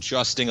is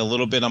adjusting a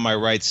little bit on my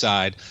right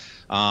side.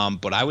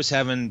 But I was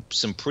having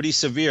some pretty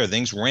severe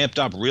things, ramped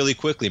up really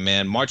quickly,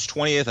 man. March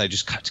 20th, I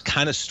just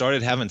kind of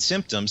started having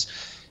symptoms.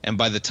 And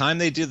by the time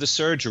they did the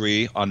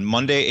surgery on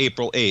Monday,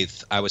 April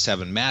 8th, I was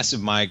having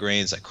massive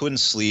migraines. I couldn't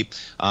sleep.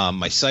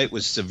 My sight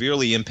was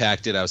severely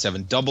impacted. I was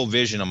having double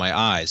vision on my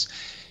eyes.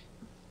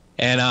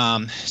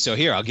 And so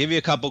here, I'll give you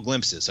a couple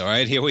glimpses. All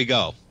right, here we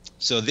go.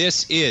 So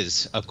this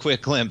is a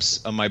quick glimpse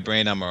of my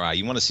brain MRI.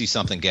 You want to see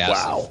something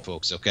ghastly,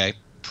 folks, okay?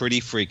 Pretty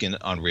freaking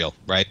unreal,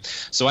 right?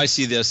 So I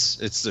see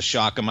this. It's the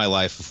shock of my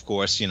life, of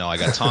course. You know, I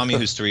got Tommy,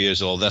 who's 3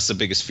 years old. That's the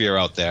biggest fear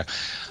out there.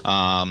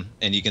 And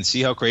you can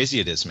see how crazy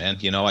it is, man.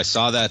 You know, I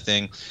saw that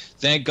thing.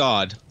 Thank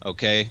God,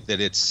 okay,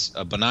 that it's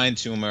a benign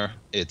tumor.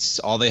 It's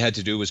all they had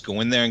to do was go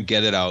in there and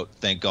get it out.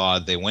 Thank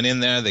God. They went in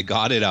there. They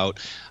got it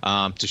out.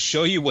 To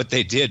show you what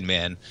they did,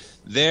 man,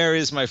 there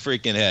is my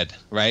freaking head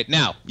right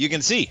now. You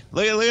can see.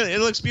 Look, it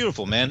looks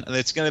beautiful, man.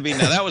 It's going to be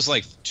now. That was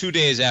like 2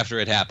 days after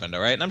it happened.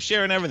 All right. And I'm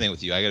sharing everything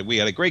with you. We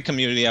got a great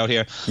community out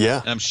here.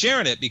 Yeah. And I'm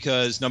sharing it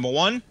because, number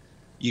one,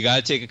 you got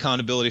to take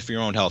accountability for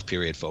your own health,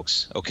 period,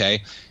 folks.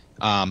 Okay.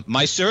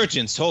 My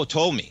surgeons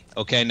told me,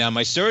 okay, now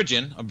my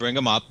surgeon, I'll bring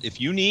him up.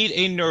 If you need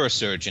a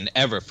neurosurgeon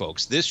ever,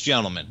 folks, this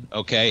gentleman,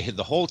 okay,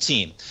 the whole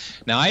team.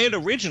 Now, I had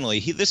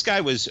originally, this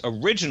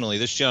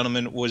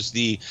gentleman was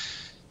the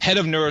head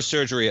of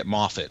neurosurgery at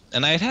Moffitt.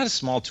 And I had a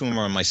small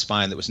tumor in my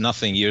spine that was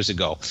nothing years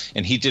ago.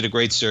 And he did a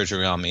great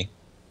surgery on me.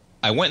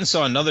 I went and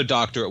saw another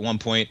doctor at one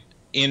point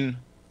in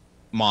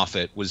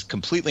Moffitt, was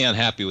completely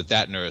unhappy with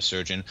that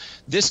neurosurgeon.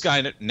 This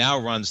guy now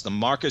runs the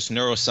Marcus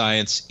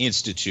Neuroscience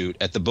Institute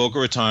at the Boca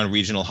Raton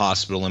Regional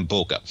Hospital in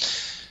Boca.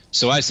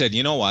 So I said,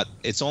 you know what?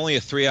 It's only a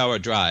 3-hour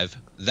drive.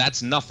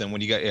 That's nothing when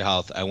you got your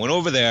health. I went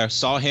over there,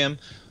 saw him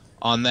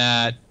on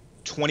that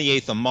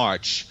 28th of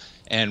March,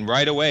 and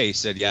right away he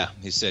said,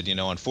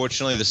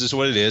 unfortunately, this is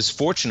what it is.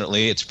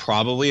 Fortunately, it's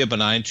probably a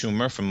benign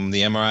tumor from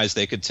the MRIs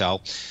they could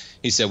tell.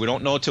 He said, we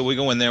don't know until we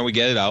go in there, we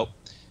get it out.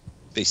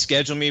 They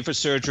scheduled me for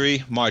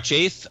surgery March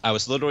 8th. I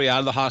was literally out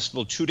of the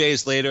hospital 2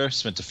 days later,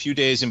 spent a few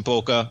days in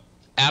Boca.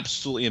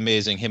 Absolutely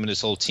amazing, him and his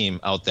whole team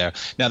out there.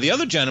 Now, the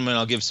other gentleman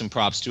I'll give some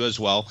props to as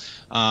well,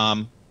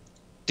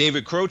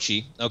 David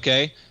Croce,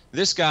 okay?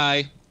 This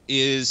guy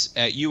is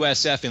at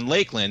USF in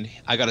Lakeland.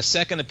 I got a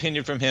second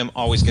opinion from him.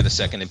 Always get a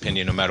second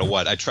opinion no matter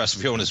what. I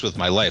trust Jonas with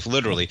my life,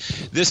 literally.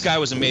 This guy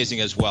was amazing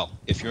as well.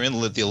 If you're in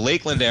the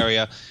Lakeland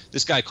area,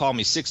 this guy called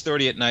me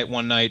 6:30 at night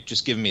one night,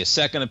 just giving me a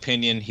second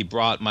opinion. He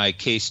brought my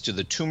case to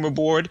the tumor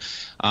board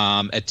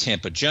at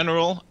Tampa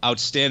General.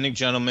 Outstanding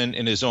gentleman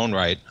in his own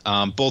right.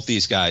 Both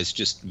these guys,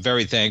 just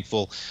very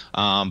thankful.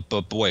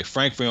 But boy,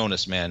 Frank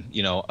Jonas, man,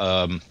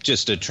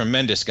 just a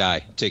tremendous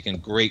guy, taking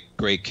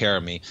great care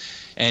of me.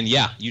 And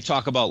yeah, you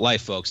talk about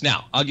life, folks.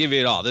 Now, I'll give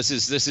you it all. This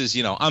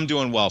is, I'm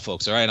doing well,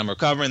 folks. All right, I'm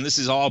recovering. This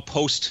is all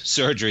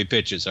post-surgery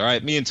pictures. All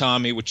right, me and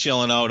Tommy were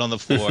chilling out on the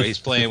floor. He's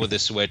playing with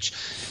his Switch.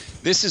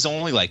 This is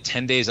only like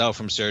 10 days out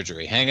from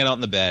surgery, hanging out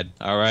in the bed.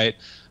 All right,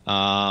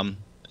 and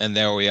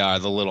there we are,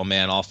 the little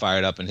man, all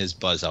fired up in his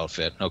Buzz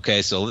outfit.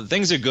 Okay, so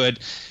things are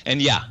good,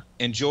 and yeah,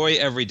 enjoy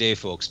every day,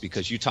 folks,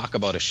 because you talk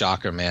about a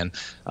shocker, man.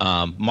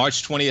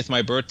 March 20th,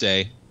 my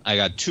birthday. I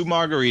got 2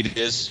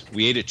 margaritas.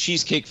 We ate at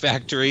Cheesecake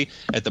Factory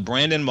at the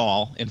Brandon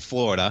Mall in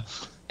Florida.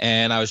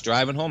 And I was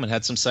driving home and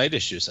had some sight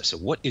issues. I said,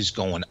 what is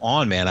going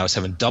on, man? I was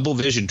having double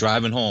vision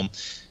driving home.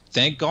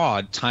 Thank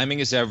God, timing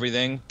is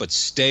everything, but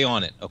stay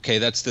on it. Okay,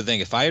 that's the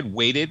thing. If I had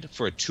waited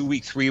for a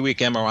 2-week, 3-week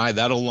MRI,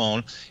 that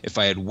alone, if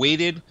I had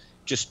waited,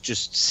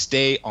 just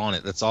stay on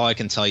it. That's all I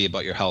can tell you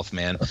about your health,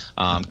 man.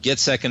 Get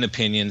second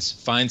opinions.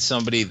 Find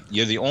somebody.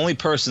 You're the only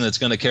person that's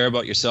going to care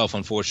about yourself,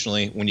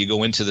 unfortunately, when you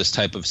go into this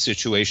type of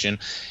situation.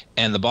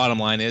 And the bottom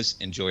line is,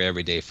 enjoy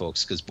every day,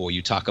 folks, because, boy,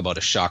 you talk about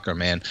a shocker,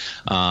 man.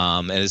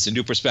 And it's a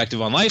new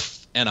perspective on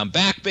life. And I'm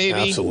back,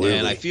 baby. Absolutely.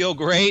 And I feel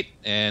great.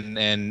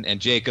 And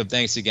Jacob,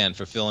 thanks again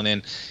for filling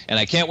in. And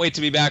I can't wait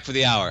to be back for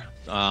the hour.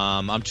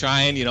 I'm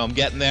trying. I'm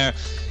getting there.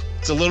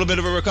 It's a little bit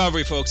of a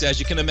recovery, folks, as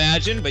you can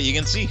imagine, but you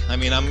can see. I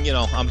mean,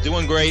 I'm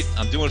doing great.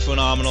 I'm doing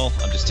phenomenal.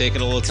 I'm just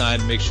taking a little time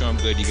to make sure I'm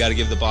good. You got to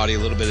give the body a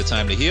little bit of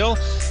time to heal.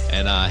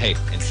 And, hey,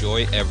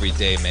 enjoy every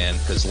day, man,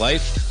 because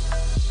life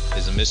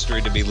is a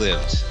mystery to be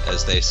lived,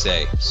 as they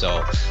say.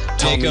 So,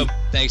 Jacob,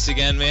 thanks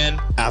again,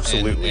 man.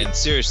 Absolutely. And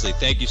seriously,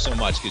 thank you so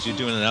much, because you're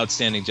doing an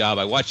outstanding job.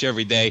 I watch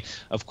every day,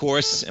 of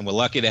course, and we're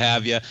lucky to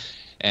have you.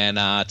 And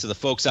to the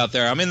folks out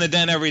there, I'm in the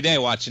den every day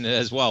watching it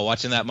as well,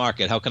 watching that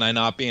market. How can I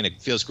not be? And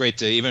it feels great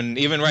to,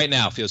 even right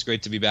now, feels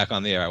great to be back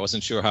on the air. I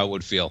wasn't sure how it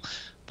would feel,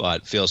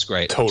 but feels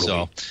great. Totally.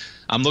 So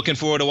I'm looking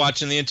forward to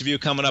watching the interview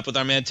coming up with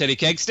our man Teddy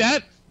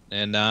Kegstad.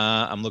 And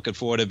I'm looking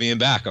forward to being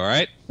back, all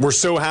right? We're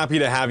so happy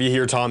to have you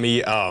here, Tommy.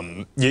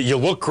 You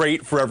look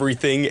great for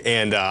everything,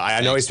 and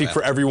I know I speak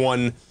for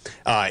everyone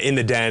in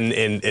the den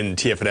in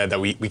TFNN that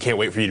we can't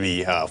wait for you to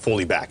be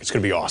fully back. It's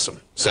going to be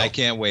awesome. So. I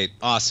can't wait.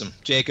 Awesome.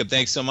 Jacob,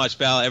 thanks so much,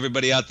 pal.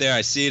 Everybody out there,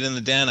 I see it in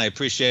the den. I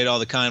appreciate all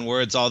the kind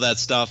words, all that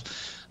stuff.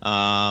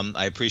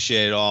 I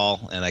appreciate it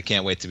all, and I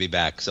can't wait to be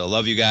back. So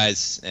love you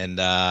guys, and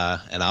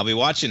I'll be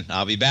watching.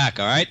 I'll be back,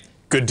 all right?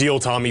 Good deal,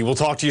 Tommy. We'll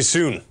talk to you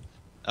soon.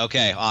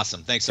 Okay,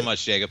 awesome. Thanks so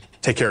much, Jacob.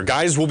 Take care.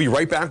 Guys, we'll be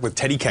right back with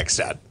Teddy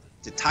Kegstad.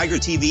 To Tiger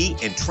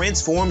TV and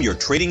transform your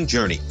trading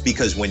journey,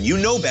 because when you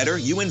know better,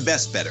 you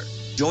invest better.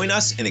 Join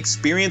us and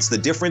experience the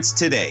difference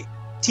today.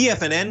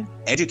 TFNN,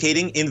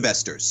 educating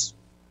investors.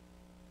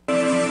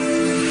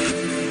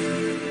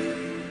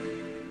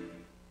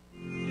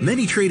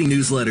 Many trading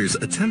newsletters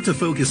attempt to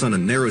focus on a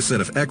narrow set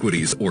of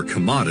equities or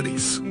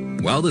commodities.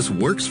 While this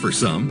works for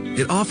some,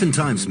 it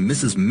oftentimes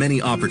misses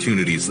many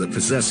opportunities that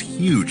possess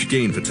huge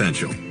gain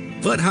potential.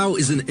 But how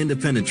is an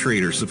independent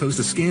trader supposed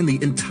to scan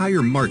the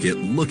entire market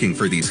looking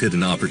for these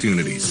hidden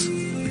opportunities?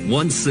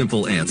 One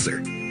simple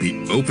answer: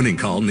 the Opening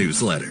Call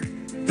newsletter.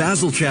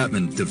 Basil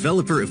Chapman,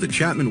 developer of the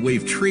Chapman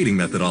Wave trading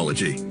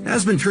methodology,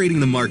 has been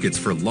trading the markets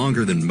for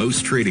longer than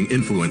most trading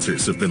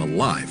influencers have been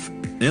alive.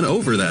 And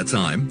over that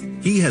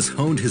time, he has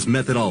honed his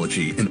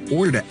methodology in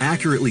order to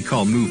accurately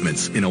call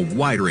movements in a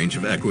wide range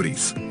of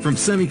equities, from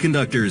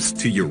semiconductors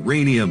to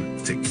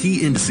uranium to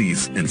key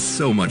indices and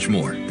so much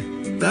more.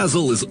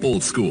 Basil is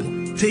old school,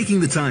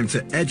 taking the time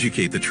to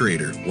educate the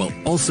trader while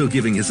also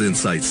giving his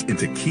insights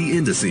into key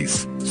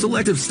indices,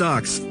 selective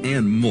stocks,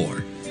 and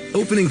more.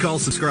 Opening call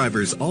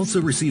subscribers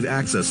also receive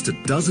access to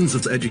dozens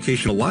of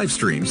educational live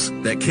streams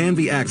that can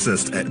be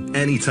accessed at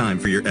any time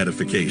for your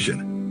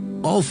edification.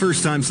 All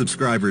first-time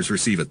subscribers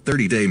receive a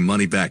 30-day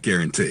money-back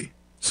guarantee.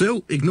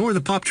 So ignore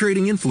the pop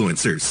trading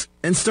influencers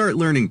and start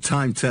learning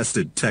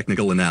time-tested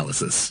technical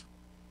analysis.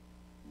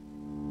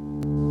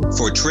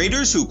 For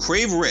traders who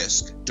crave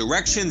risk,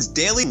 Direxion's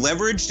daily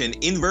leveraged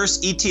and inverse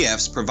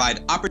ETFs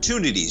provide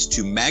opportunities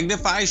to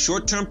magnify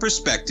short-term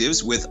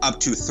perspectives with up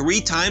to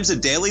 3 times a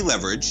daily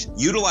leverage,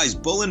 utilize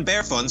bull and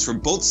bear funds from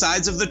both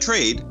sides of the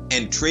trade,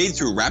 and trade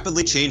through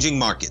rapidly changing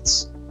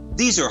markets.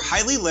 These are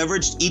highly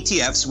leveraged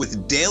ETFs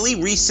with daily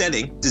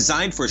resetting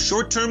designed for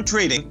short-term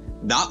trading,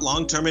 not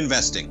long-term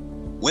investing.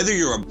 Whether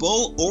you're a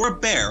bull or a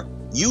bear,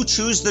 you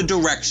choose the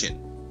Direxion.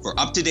 For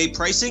up-to-date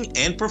pricing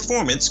and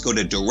performance, go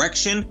to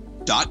Direxion.com.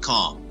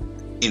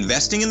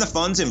 Investing in the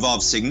funds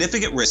involves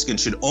significant risk and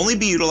should only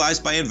be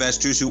utilized by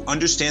investors who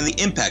understand the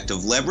impact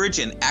of leverage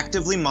and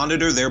actively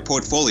monitor their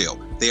portfolio.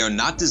 They are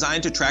not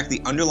designed to track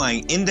the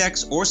underlying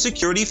index or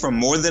security for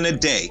more than a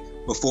day.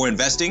 Before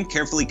investing,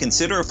 carefully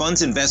consider a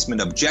fund's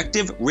investment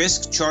objective,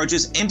 risk,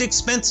 charges, and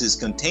expenses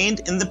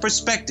contained in the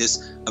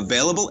prospectus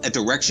available at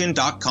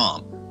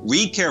Direxion.com.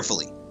 Read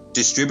carefully.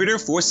 Distributor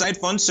Foresight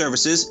Fund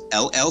Services,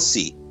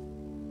 LLC.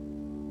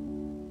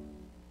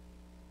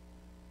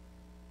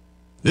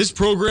 This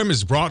program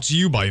is brought to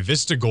you by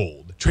Vista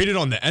Gold, traded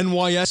on the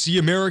NYSE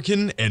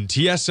American and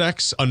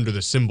TSX under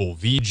the symbol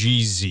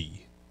VGZ.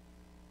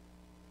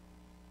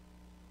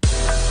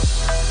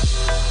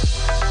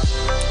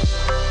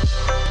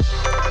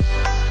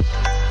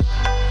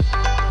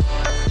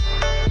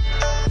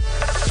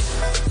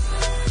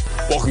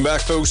 Welcome back,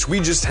 folks. We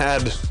just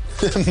had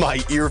my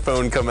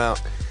earphone come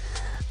out.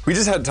 We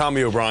just had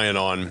Tommy O'Brien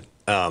on.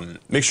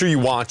 Make sure you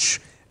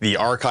watch the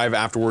archive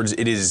afterwards.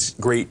 It is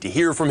great to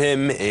hear from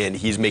him, and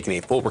he's making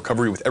a full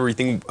recovery with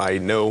everything. I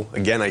know,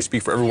 again, I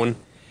speak for everyone,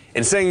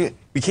 and saying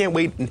we can't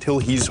wait until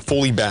he's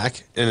fully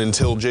back and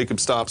until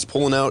Jacob stops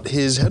pulling out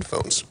his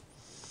headphones.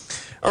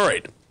 All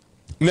right.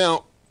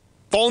 Now,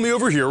 follow me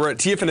over here. We're at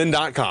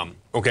TFNN.com,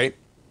 okay? I'm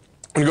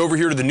going to go over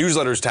here to the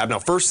newsletters tab. Now,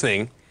 first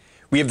thing,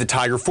 we have the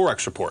Tiger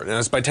Forex Report, and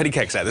that's by Teddy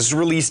Keksat. This is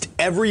released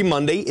every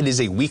Monday. It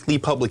is a weekly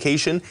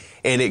publication,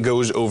 and it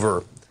goes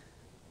over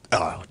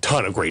a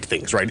ton of great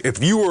things, right?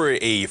 If you are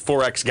a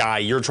Forex guy,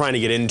 you're trying to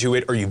get into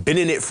it, or you've been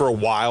in it for a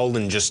while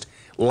and just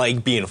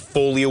like being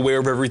fully aware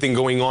of everything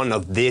going on, now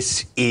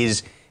this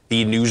is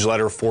the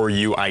newsletter for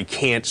you. I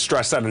can't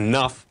stress that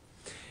enough.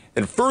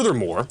 And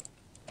furthermore,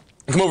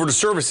 come over to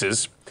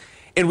services,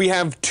 and we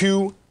have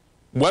 2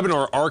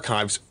 webinar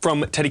archives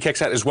from Teddy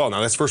Keksat as well.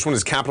 Now, this first one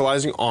is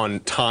capitalizing on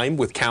time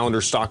with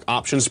calendar stock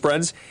option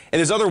spreads. And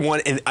this other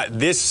one, and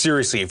this,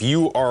 seriously, if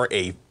you are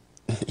a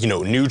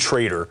new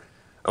trader,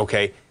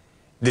 okay,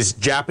 this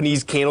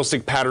Japanese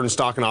candlestick pattern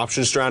stock and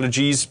option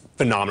strategies,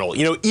 phenomenal.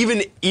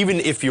 Even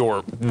if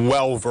you're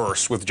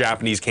well-versed with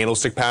Japanese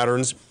candlestick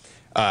patterns,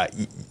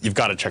 you've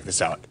got to check this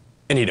out.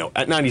 And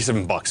at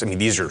 $97, I mean,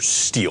 these are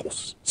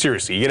steals.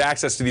 Seriously, you get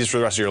access to these for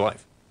the rest of your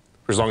life,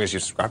 for as long as you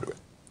subscribe to it.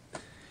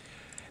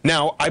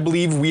 Now, I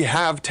believe we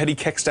have Teddy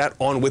Keksat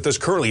on with us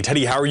currently.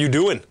 Teddy, how are you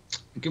doing?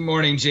 Good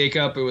morning,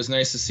 Jacob. It was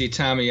nice to see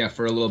Tommy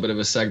for a little bit of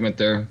a segment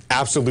there.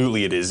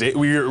 Absolutely it is.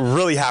 We're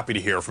really happy to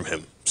hear from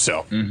him.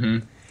 So,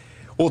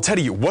 Well,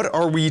 Teddy, what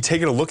are we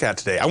taking a look at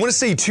today? I want to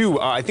say,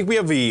 too, I think we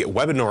have a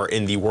webinar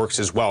in the works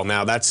as well.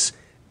 Now,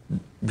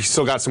 we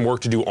still got some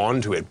work to do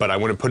onto it, but I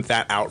want to put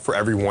that out for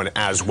everyone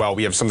as well.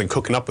 We have something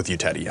cooking up with you,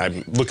 Teddy.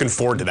 I'm looking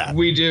forward to that.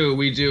 We do.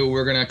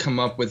 We're going to come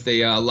up with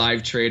a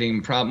live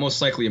trading, most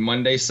likely a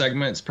Monday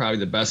segment. It's probably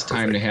the best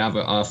time to have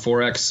a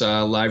Forex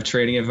live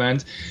trading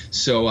event.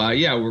 So,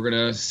 we're going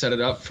to set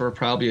it up for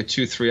probably a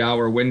 2-3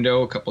 hour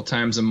window a couple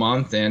times a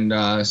month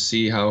and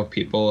see how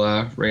people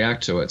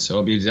react to it. So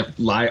it'll be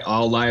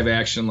all live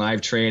action,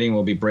 live trading.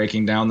 We'll be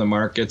breaking down the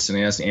markets and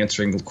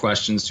answering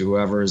questions to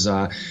whoever's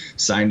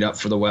signed up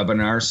for the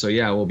webinar. So,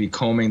 we'll be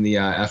combing the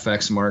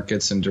FX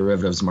markets and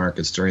derivatives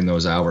markets during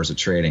those hours of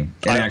trading.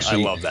 And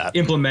actually I love that.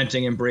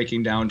 Implementing and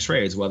breaking down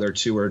trades, whether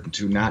to or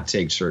to not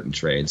take certain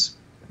trades.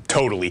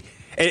 Totally.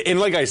 And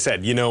like I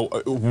said,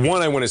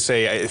 one, I want to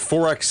say,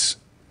 Forex,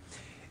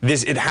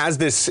 it has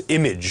this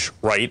image,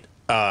 right?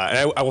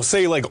 And I will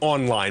say like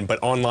online, but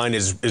online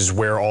is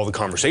where all the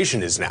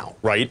conversation is now,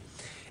 right?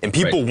 And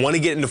people want to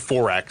get into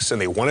Forex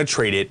and they want to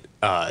trade it,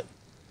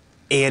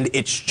 and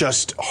it's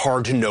just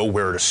hard to know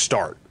where to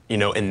start.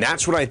 And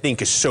that's what I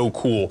think is so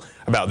cool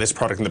about this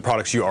product and the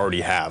products you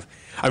already have.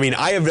 I mean,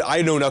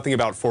 I know nothing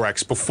about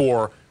Forex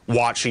before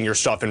watching your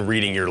stuff and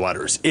reading your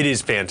letters. It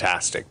is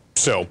fantastic.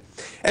 So,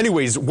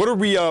 anyways, what are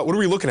we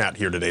looking at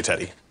here today,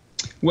 Teddy?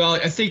 Well,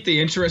 I think the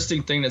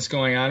interesting thing that's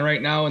going on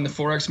right now in the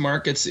Forex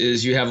markets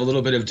is you have a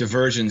little bit of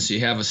divergence.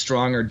 You have a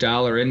stronger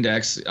dollar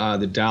index.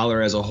 The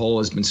dollar as a whole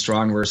has been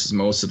strong versus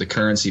most of the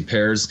currency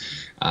pairs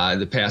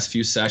the past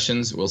few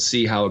sessions. We'll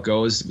see how it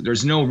goes.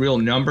 There's no real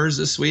numbers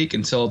this week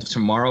until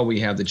tomorrow. We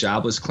have the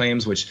jobless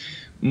claims, which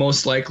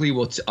most likely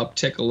will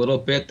uptick a little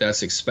bit.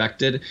 That's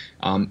expected.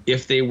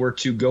 If they were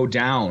to go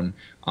down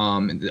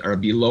or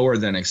be lower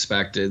than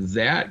expected,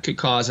 that could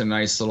cause a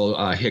nice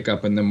little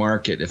hiccup in the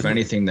market. If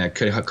anything, that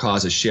could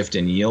cause a shift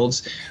in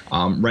yields.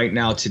 Right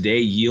now, today,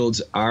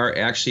 yields are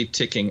actually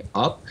ticking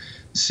up.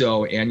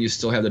 So, and you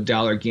still have the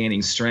dollar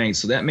gaining strength.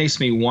 So that makes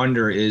me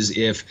wonder is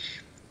if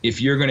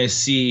you're going to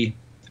see,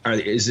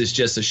 is this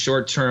just a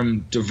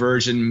short-term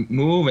diversion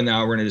move and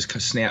now we're going to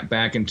just snap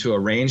back into a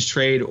range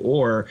trade,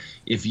 or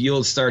if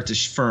yields start to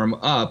firm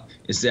up,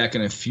 is that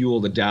going to fuel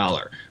the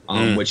dollar?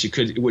 Which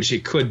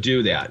it could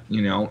do that,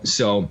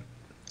 So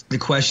the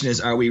question is,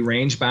 are we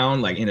range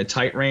bound, like in a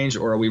tight range,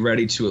 or are we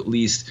ready to at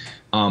least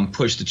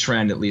push the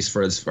trend, at least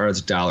for as far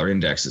as the dollar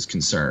index is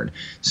concerned?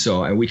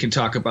 So, and we can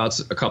talk about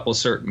a couple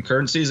certain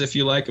currencies if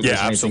you like. If there's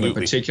anything in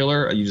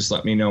particular, you just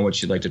let me know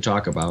what you'd like to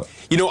talk about.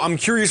 I'm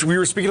curious. We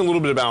were speaking a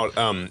little bit about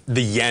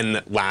the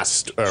yen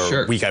last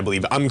week, I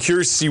believe. I'm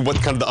curious to see what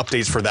kind of the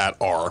updates for that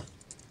are.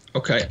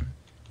 Okay.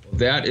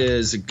 That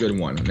is a good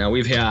one. Now,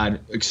 we've had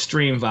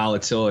extreme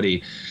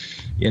volatility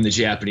in the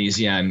Japanese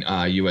yen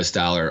U.S.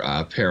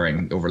 dollar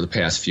pairing over the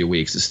past few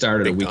weeks. It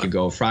started a week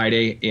ago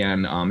Friday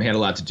and had a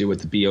lot to do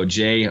with the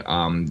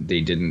BOJ.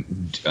 They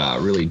didn't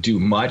really do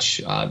much.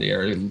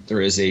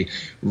 There is a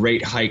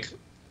rate hike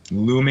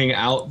looming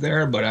out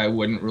there, but I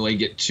wouldn't really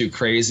get too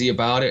crazy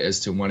about it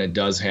as to when it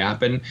does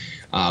happen.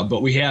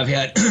 But we have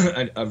had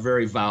a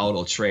very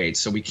volatile trade.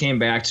 So we came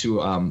back to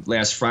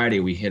last Friday,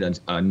 we hit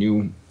a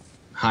new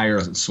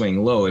higher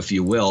swing low, if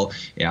you will,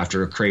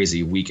 after a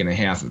crazy week and a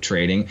half of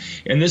trading.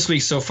 And this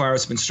week so far,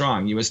 it's been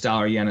strong. U.S.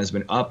 dollar yen has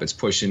been up. It's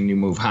pushing new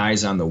move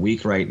highs on the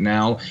week right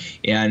now.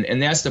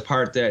 And that's the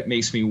part that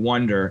makes me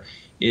wonder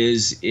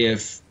is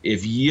if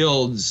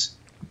yields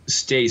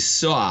stay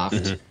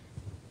soft,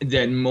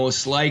 then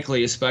most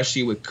likely,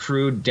 especially with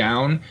crude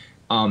down,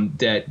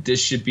 that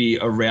this should be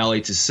a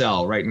rally to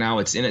sell. Right now,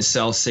 it's in a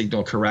sell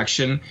signal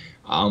correction.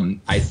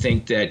 I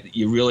think that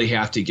you really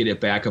have to get it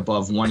back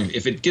above one.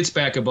 If it gets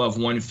back above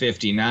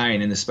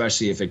 159, and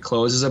especially if it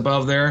closes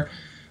above there,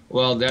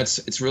 well,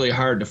 it's really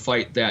hard to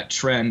fight that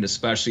trend,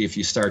 especially if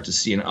you start to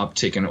see an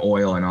uptick in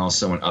oil and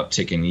also an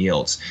uptick in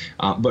yields.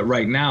 But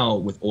right now,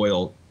 with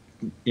oil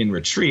in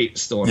retreat,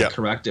 still in a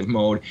corrective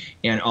mode,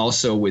 and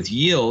also with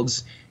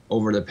yields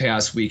over the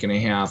past week and a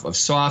half of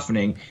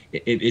softening,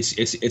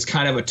 it's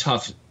kind of a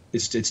tough.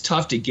 It's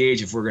tough to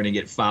gauge if we're going to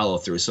get follow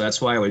through. So that's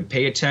why I would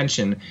pay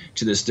attention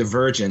to this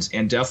divergence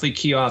and definitely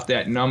key off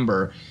that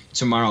number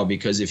tomorrow,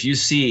 because if you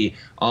see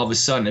all of a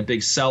sudden a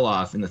big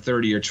sell-off in the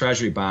 30-year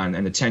Treasury bond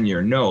and the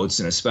 10-year notes,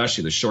 and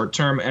especially the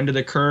short-term end of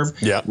the curve,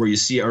 where you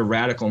see a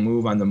radical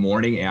move on the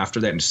morning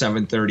after that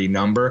 730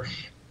 number,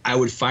 I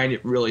would find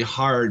it really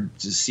hard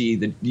to see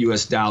the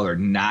U.S. dollar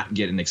not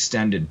get an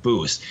extended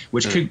boost,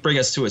 which could bring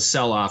us to a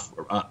sell-off,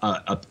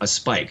 a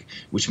spike,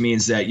 which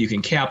means that you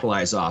can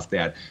capitalize off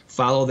that.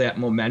 Follow that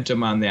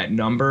momentum on that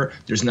number.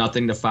 There's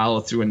nothing to follow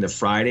through into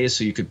Friday,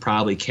 so you could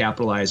probably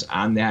capitalize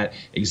on that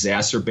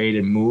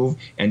exacerbated move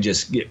and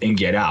just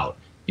get out.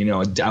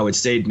 I would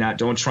say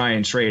don't try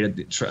and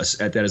trade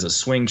at that as a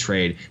swing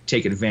trade.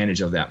 Take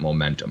advantage of that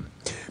momentum.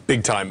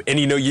 Big time. And,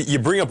 you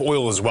bring up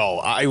oil as well.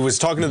 I was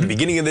talking at the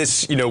beginning of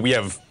this, we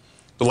have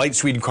the light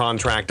sweet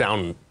contract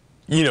down,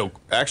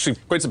 actually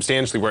quite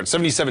substantially. We're at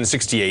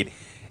 77.68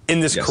 in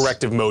this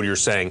corrective mode, you're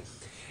saying.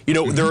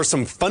 There are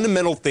some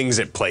fundamental things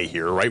at play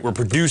here, right? We're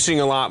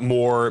producing a lot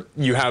more.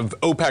 You have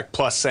OPEC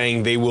Plus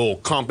saying they will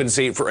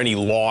compensate for any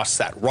loss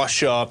that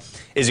Russia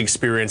is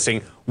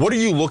experiencing. What are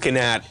you looking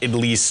at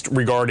least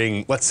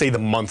regarding, let's say, the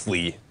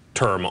monthly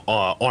term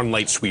on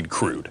light sweet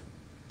crude?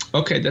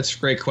 Okay, that's a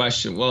great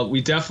question. Well,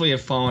 we definitely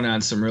have fallen on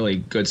some really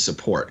good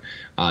support.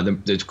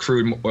 The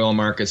crude oil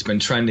market's been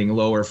trending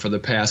lower for the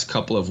past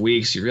couple of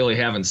weeks. You really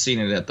haven't seen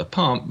it at the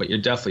pump, but you're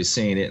definitely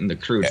seeing it in the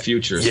crude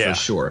futures for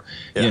sure.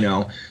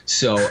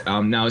 So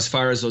now as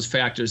far as those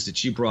factors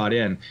that you brought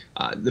in,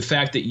 the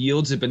fact that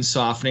yields have been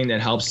softening,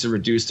 that helps to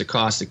reduce the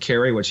cost of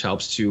carry, which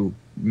helps to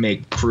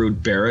make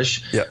crude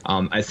bearish.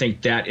 I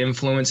think that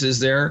influences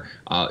there.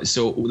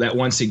 So that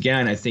once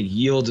again, I think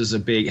yield has a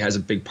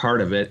big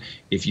part of it.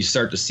 If you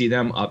start to see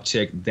them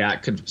uptick,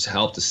 that could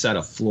help to set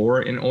a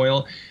floor in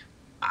oil.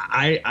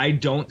 I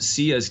don't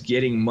see us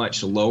getting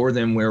much lower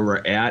than where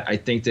we're at. I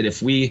think that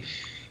if we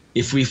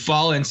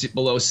fall into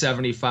below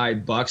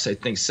 $75, I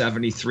think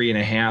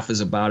 73.5 is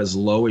about as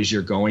low as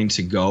you're going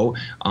to go,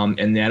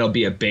 and that'll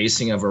be a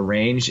basing of a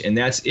range, and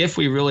that's if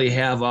we really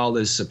have all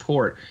this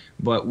support.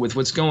 But with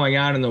what's going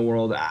on in the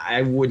world,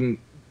 I would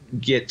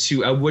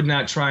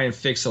not try and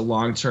fix a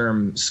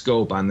long-term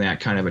scope on that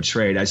kind of a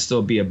trade. I'd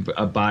still be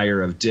a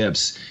buyer of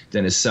dips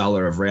than a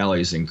seller of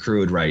rallies in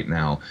crude right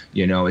now.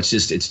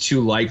 It's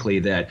too likely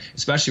that,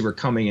 especially we're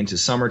coming into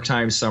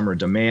summertime, summer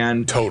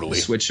demand. Totally.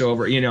 Switch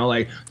over,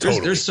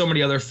 there's so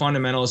many other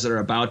fundamentals that are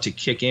about to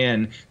kick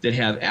in that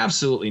have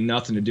absolutely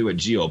nothing to do with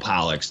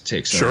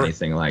geopolitics or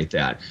anything like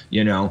that,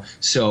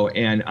 So,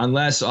 and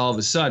unless all of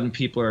a sudden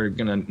people are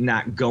going to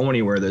not go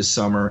anywhere this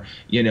summer,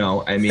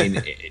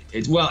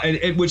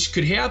 which which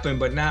could happen,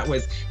 but not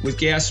with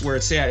gas where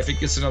it's at. If it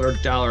gets another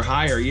 $1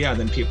 higher, yeah,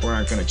 then people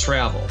aren't going to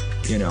travel,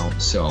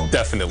 so.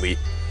 Definitely.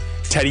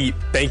 Teddy,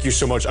 thank you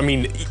so much. I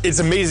mean, it's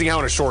amazing how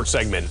in a short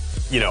segment,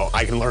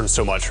 I can learn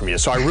so much from you.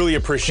 So I really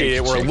appreciate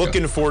it. We're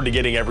looking forward to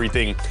getting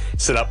everything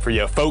set up for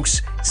you.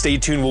 Folks, stay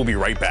tuned. We'll be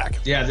right back.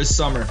 Yeah, this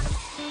summer.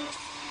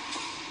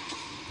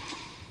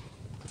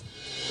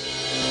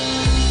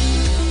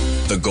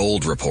 The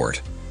Gold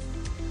Report.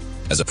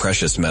 As a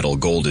precious metal,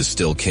 gold is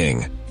still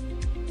king.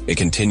 It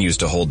continues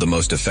to hold the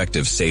most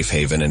effective safe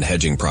haven and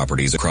hedging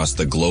properties across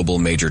the global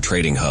major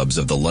trading hubs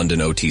of the London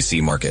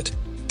OTC market,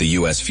 the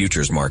U.S.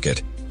 futures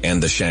market,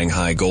 and the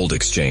Shanghai Gold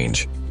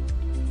Exchange.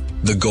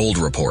 The Gold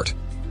Report.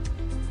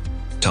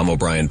 Tom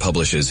O'Brien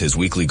publishes his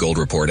weekly gold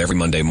report every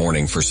Monday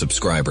morning for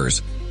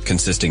subscribers,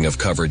 consisting of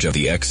coverage of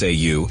the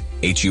XAU,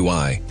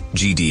 HUI,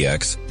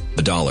 GDX,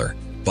 the dollar,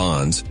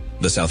 bonds,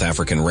 the South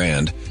African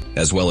rand,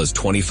 as well as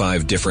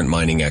 25 different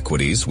mining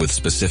equities with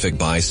specific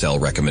buy-sell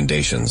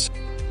recommendations.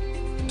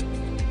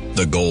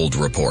 The Gold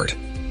Report.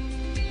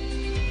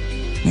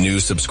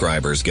 New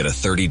subscribers get a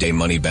 30-day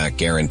money-back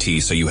guarantee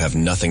so you have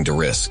nothing to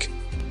risk.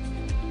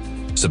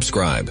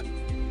 Subscribe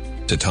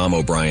to Tom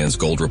O'Brien's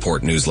Gold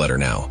Report newsletter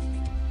now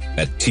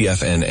at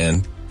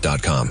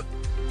TFNN.com.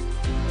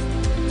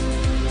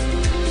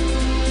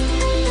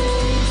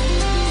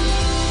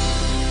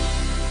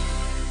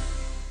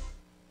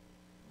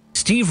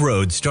 Steve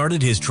Rhodes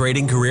started his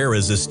trading career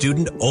as a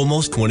student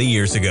almost 20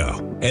 years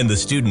ago, and the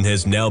student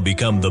has now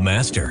become the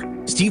master.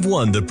 Steve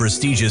won the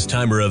prestigious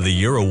Timer of the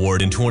Year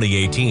award in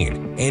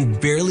 2018 and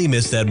barely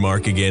missed that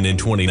mark again in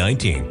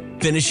 2019,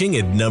 finishing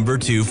at number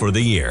 2 for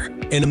the year.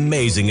 An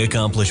amazing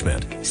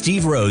accomplishment.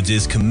 Steve Rhodes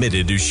is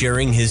committed to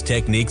sharing his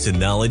techniques and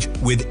knowledge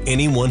with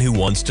anyone who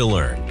wants to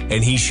learn,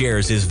 and he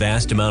shares his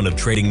vast amount of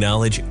trading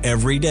knowledge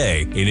every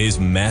day in his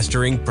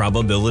Mastering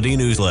Probability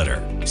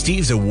newsletter.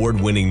 Steve's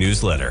award-winning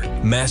newsletter,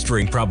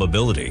 Mastering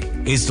Probability,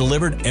 is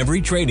delivered every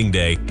trading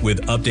day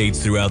with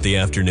updates throughout the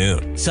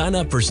afternoon. Sign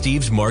up for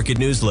Steve's market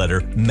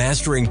newsletter,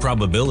 Mastering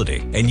Probability,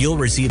 and you'll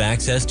receive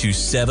access to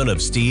 7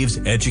 of Steve's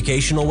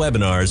educational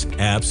webinars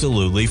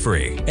absolutely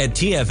free. At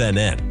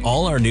TFNN,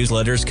 all our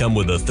newsletters come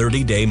with a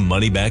 30-day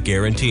money-back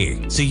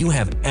guarantee, so you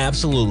have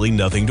absolutely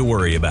nothing to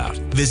worry about.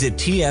 Visit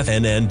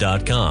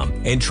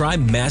TFNN.com and try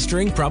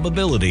Mastering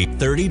Probability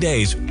 30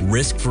 days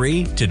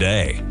risk-free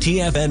today.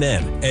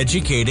 TFNN,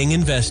 educating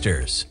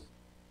investors.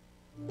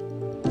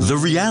 The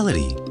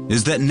reality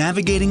is that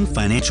navigating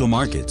financial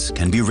markets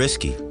can be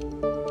risky.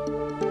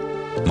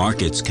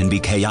 Markets can be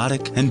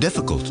chaotic and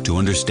difficult to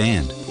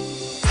understand.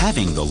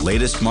 Having the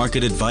latest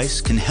market advice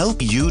can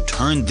help you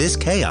turn this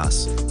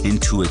chaos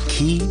into a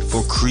key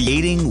for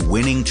creating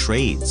winning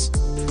trades.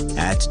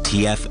 At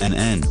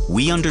TFNN,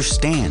 we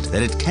understand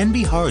that it can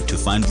be hard to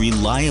find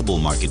reliable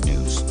market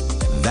news.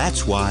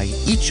 That's why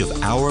each of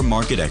our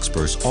market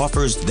experts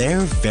offers their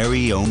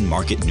very own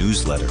market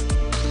newsletter,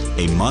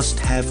 a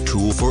must-have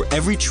tool for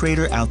every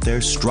trader out there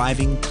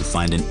striving to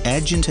find an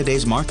edge in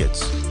today's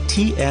markets.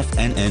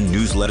 TFNN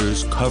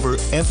newsletters cover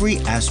every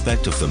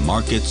aspect of the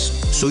markets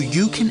so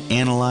you can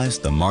analyze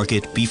the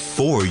market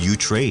before you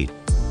trade.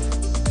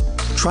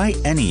 Try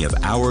any of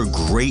our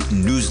great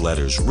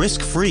newsletters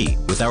risk-free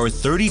with our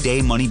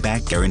 30-day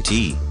money-back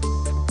guarantee.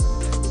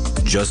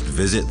 Just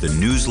visit the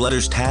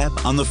Newsletters tab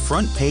on the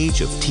front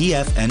page of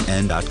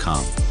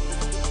TFNN.com.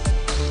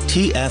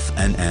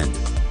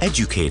 TFNN,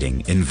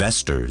 educating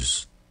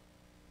investors.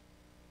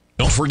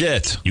 Don't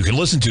forget, you can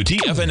listen to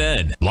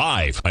TFNN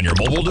live on your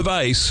mobile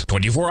device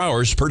 24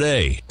 hours per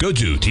day. Go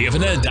to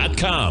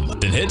TFNN.com,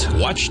 then hit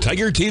Watch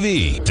Tiger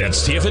TV.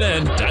 That's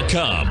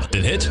TFNN.com,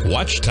 then hit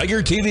Watch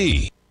Tiger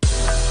TV.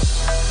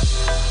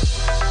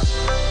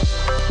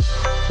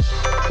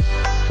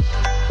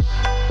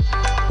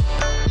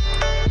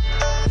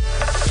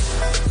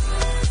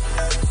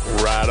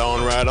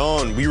 Right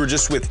on. We were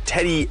just with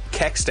Teddy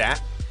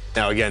Keckstadt.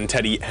 Now, again,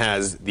 Teddy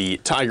has the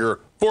Tiger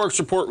Forex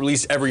Report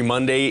released every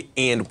Monday,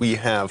 and we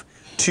have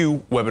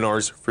 2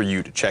 webinars for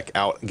you to check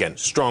out. Again,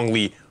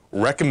 strongly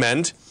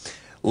recommend.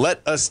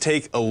 Let us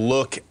take a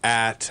look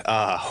at,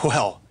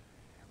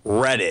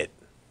 Reddit.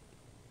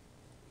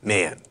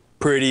 Man,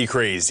 pretty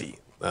crazy.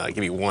 Give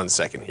me 1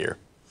 second here.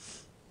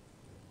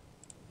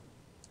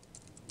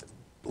 I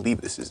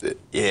believe this is it.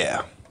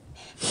 Yeah.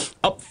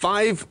 Up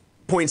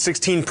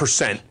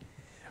 5.16%.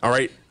 All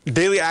right.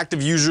 Daily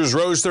active users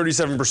rose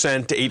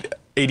 37% to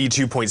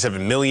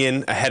 82.7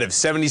 million, ahead of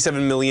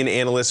 77 million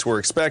analysts were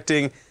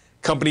expecting.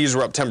 Companies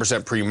were up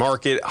 10%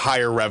 pre-market,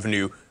 higher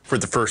revenue for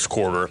the first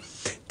quarter.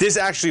 This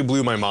actually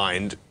blew my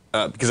mind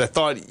because I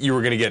thought you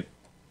were going to get,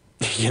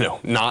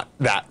 not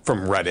that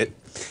from Reddit.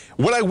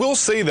 What I will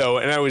say, though,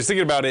 and I was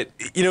thinking about it,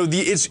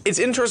 it's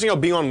interesting how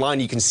being online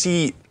you can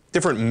see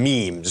different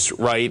memes,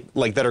 right,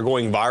 like that are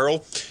going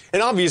viral.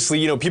 And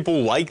obviously,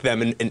 people like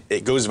them and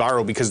it goes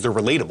viral because they're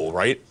relatable,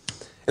 right?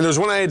 And there's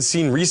one I had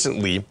seen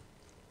recently,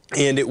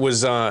 and it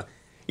was,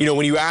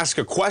 when you ask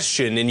a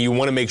question and you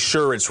want to make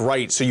sure it's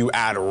right, so you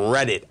add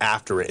Reddit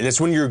after it. And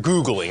it's when you're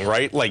Googling,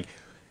 right? Like,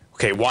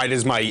 okay, why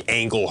does my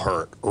ankle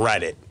hurt?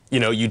 Reddit.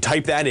 you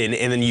type that in,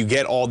 and then you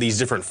get all these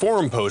different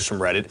forum posts from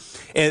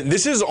Reddit. And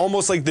this is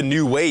almost like the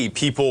new way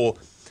people,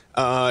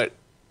 they're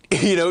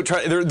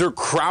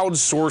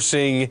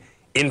crowdsourcing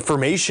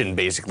information,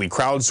 basically,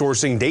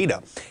 crowdsourcing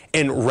data.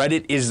 And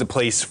Reddit is the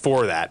place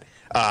for that.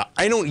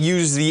 I don't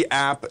use the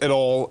app at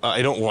all.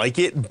 I don't like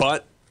it,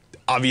 but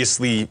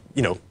obviously,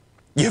 you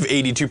have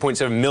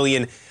 82.7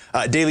 million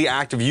daily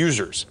active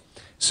users.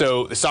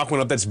 So the stock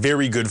went up. That's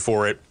very good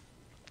for it.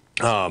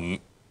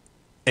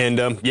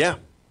 Yeah,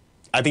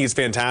 I think it's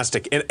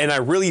fantastic. And I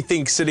really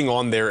think sitting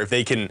on there, if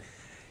they can,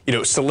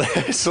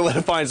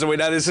 solidify in some way.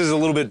 Now, this is a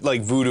little bit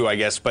like voodoo, I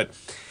guess, but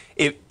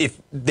if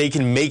they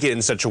can make it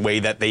in such a way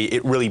that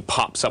it really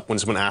pops up when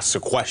someone asks a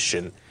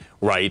question,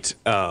 right,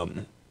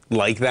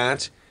 like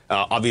that,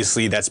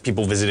 obviously that's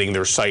people visiting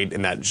their site,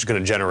 and that's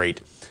going to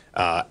generate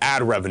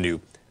ad revenue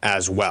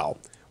as well.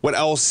 What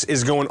else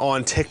is going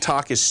on?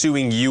 TikTok is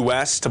suing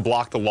U.S. to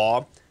block the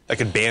law that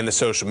could ban the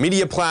social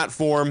media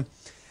platform.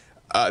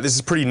 This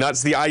is pretty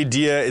nuts. The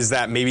idea is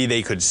that maybe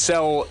they could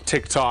sell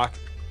TikTok.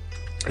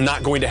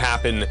 Not going to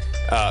happen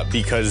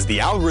because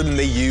the algorithm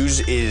they use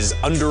is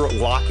under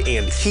lock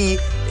and key,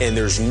 and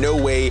there's no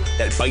way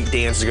that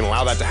ByteDance is going to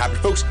allow that to happen.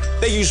 Folks,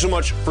 thank you so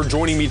much for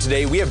joining me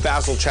today. We have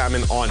Basil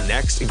Chapman on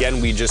next.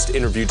 Again, we just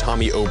interviewed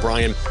Tommy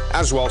O'Brien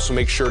as well, so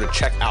make sure to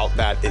check out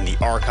that in the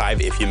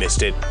archive if you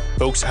missed it.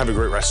 Folks, have a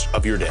great rest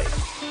of your day.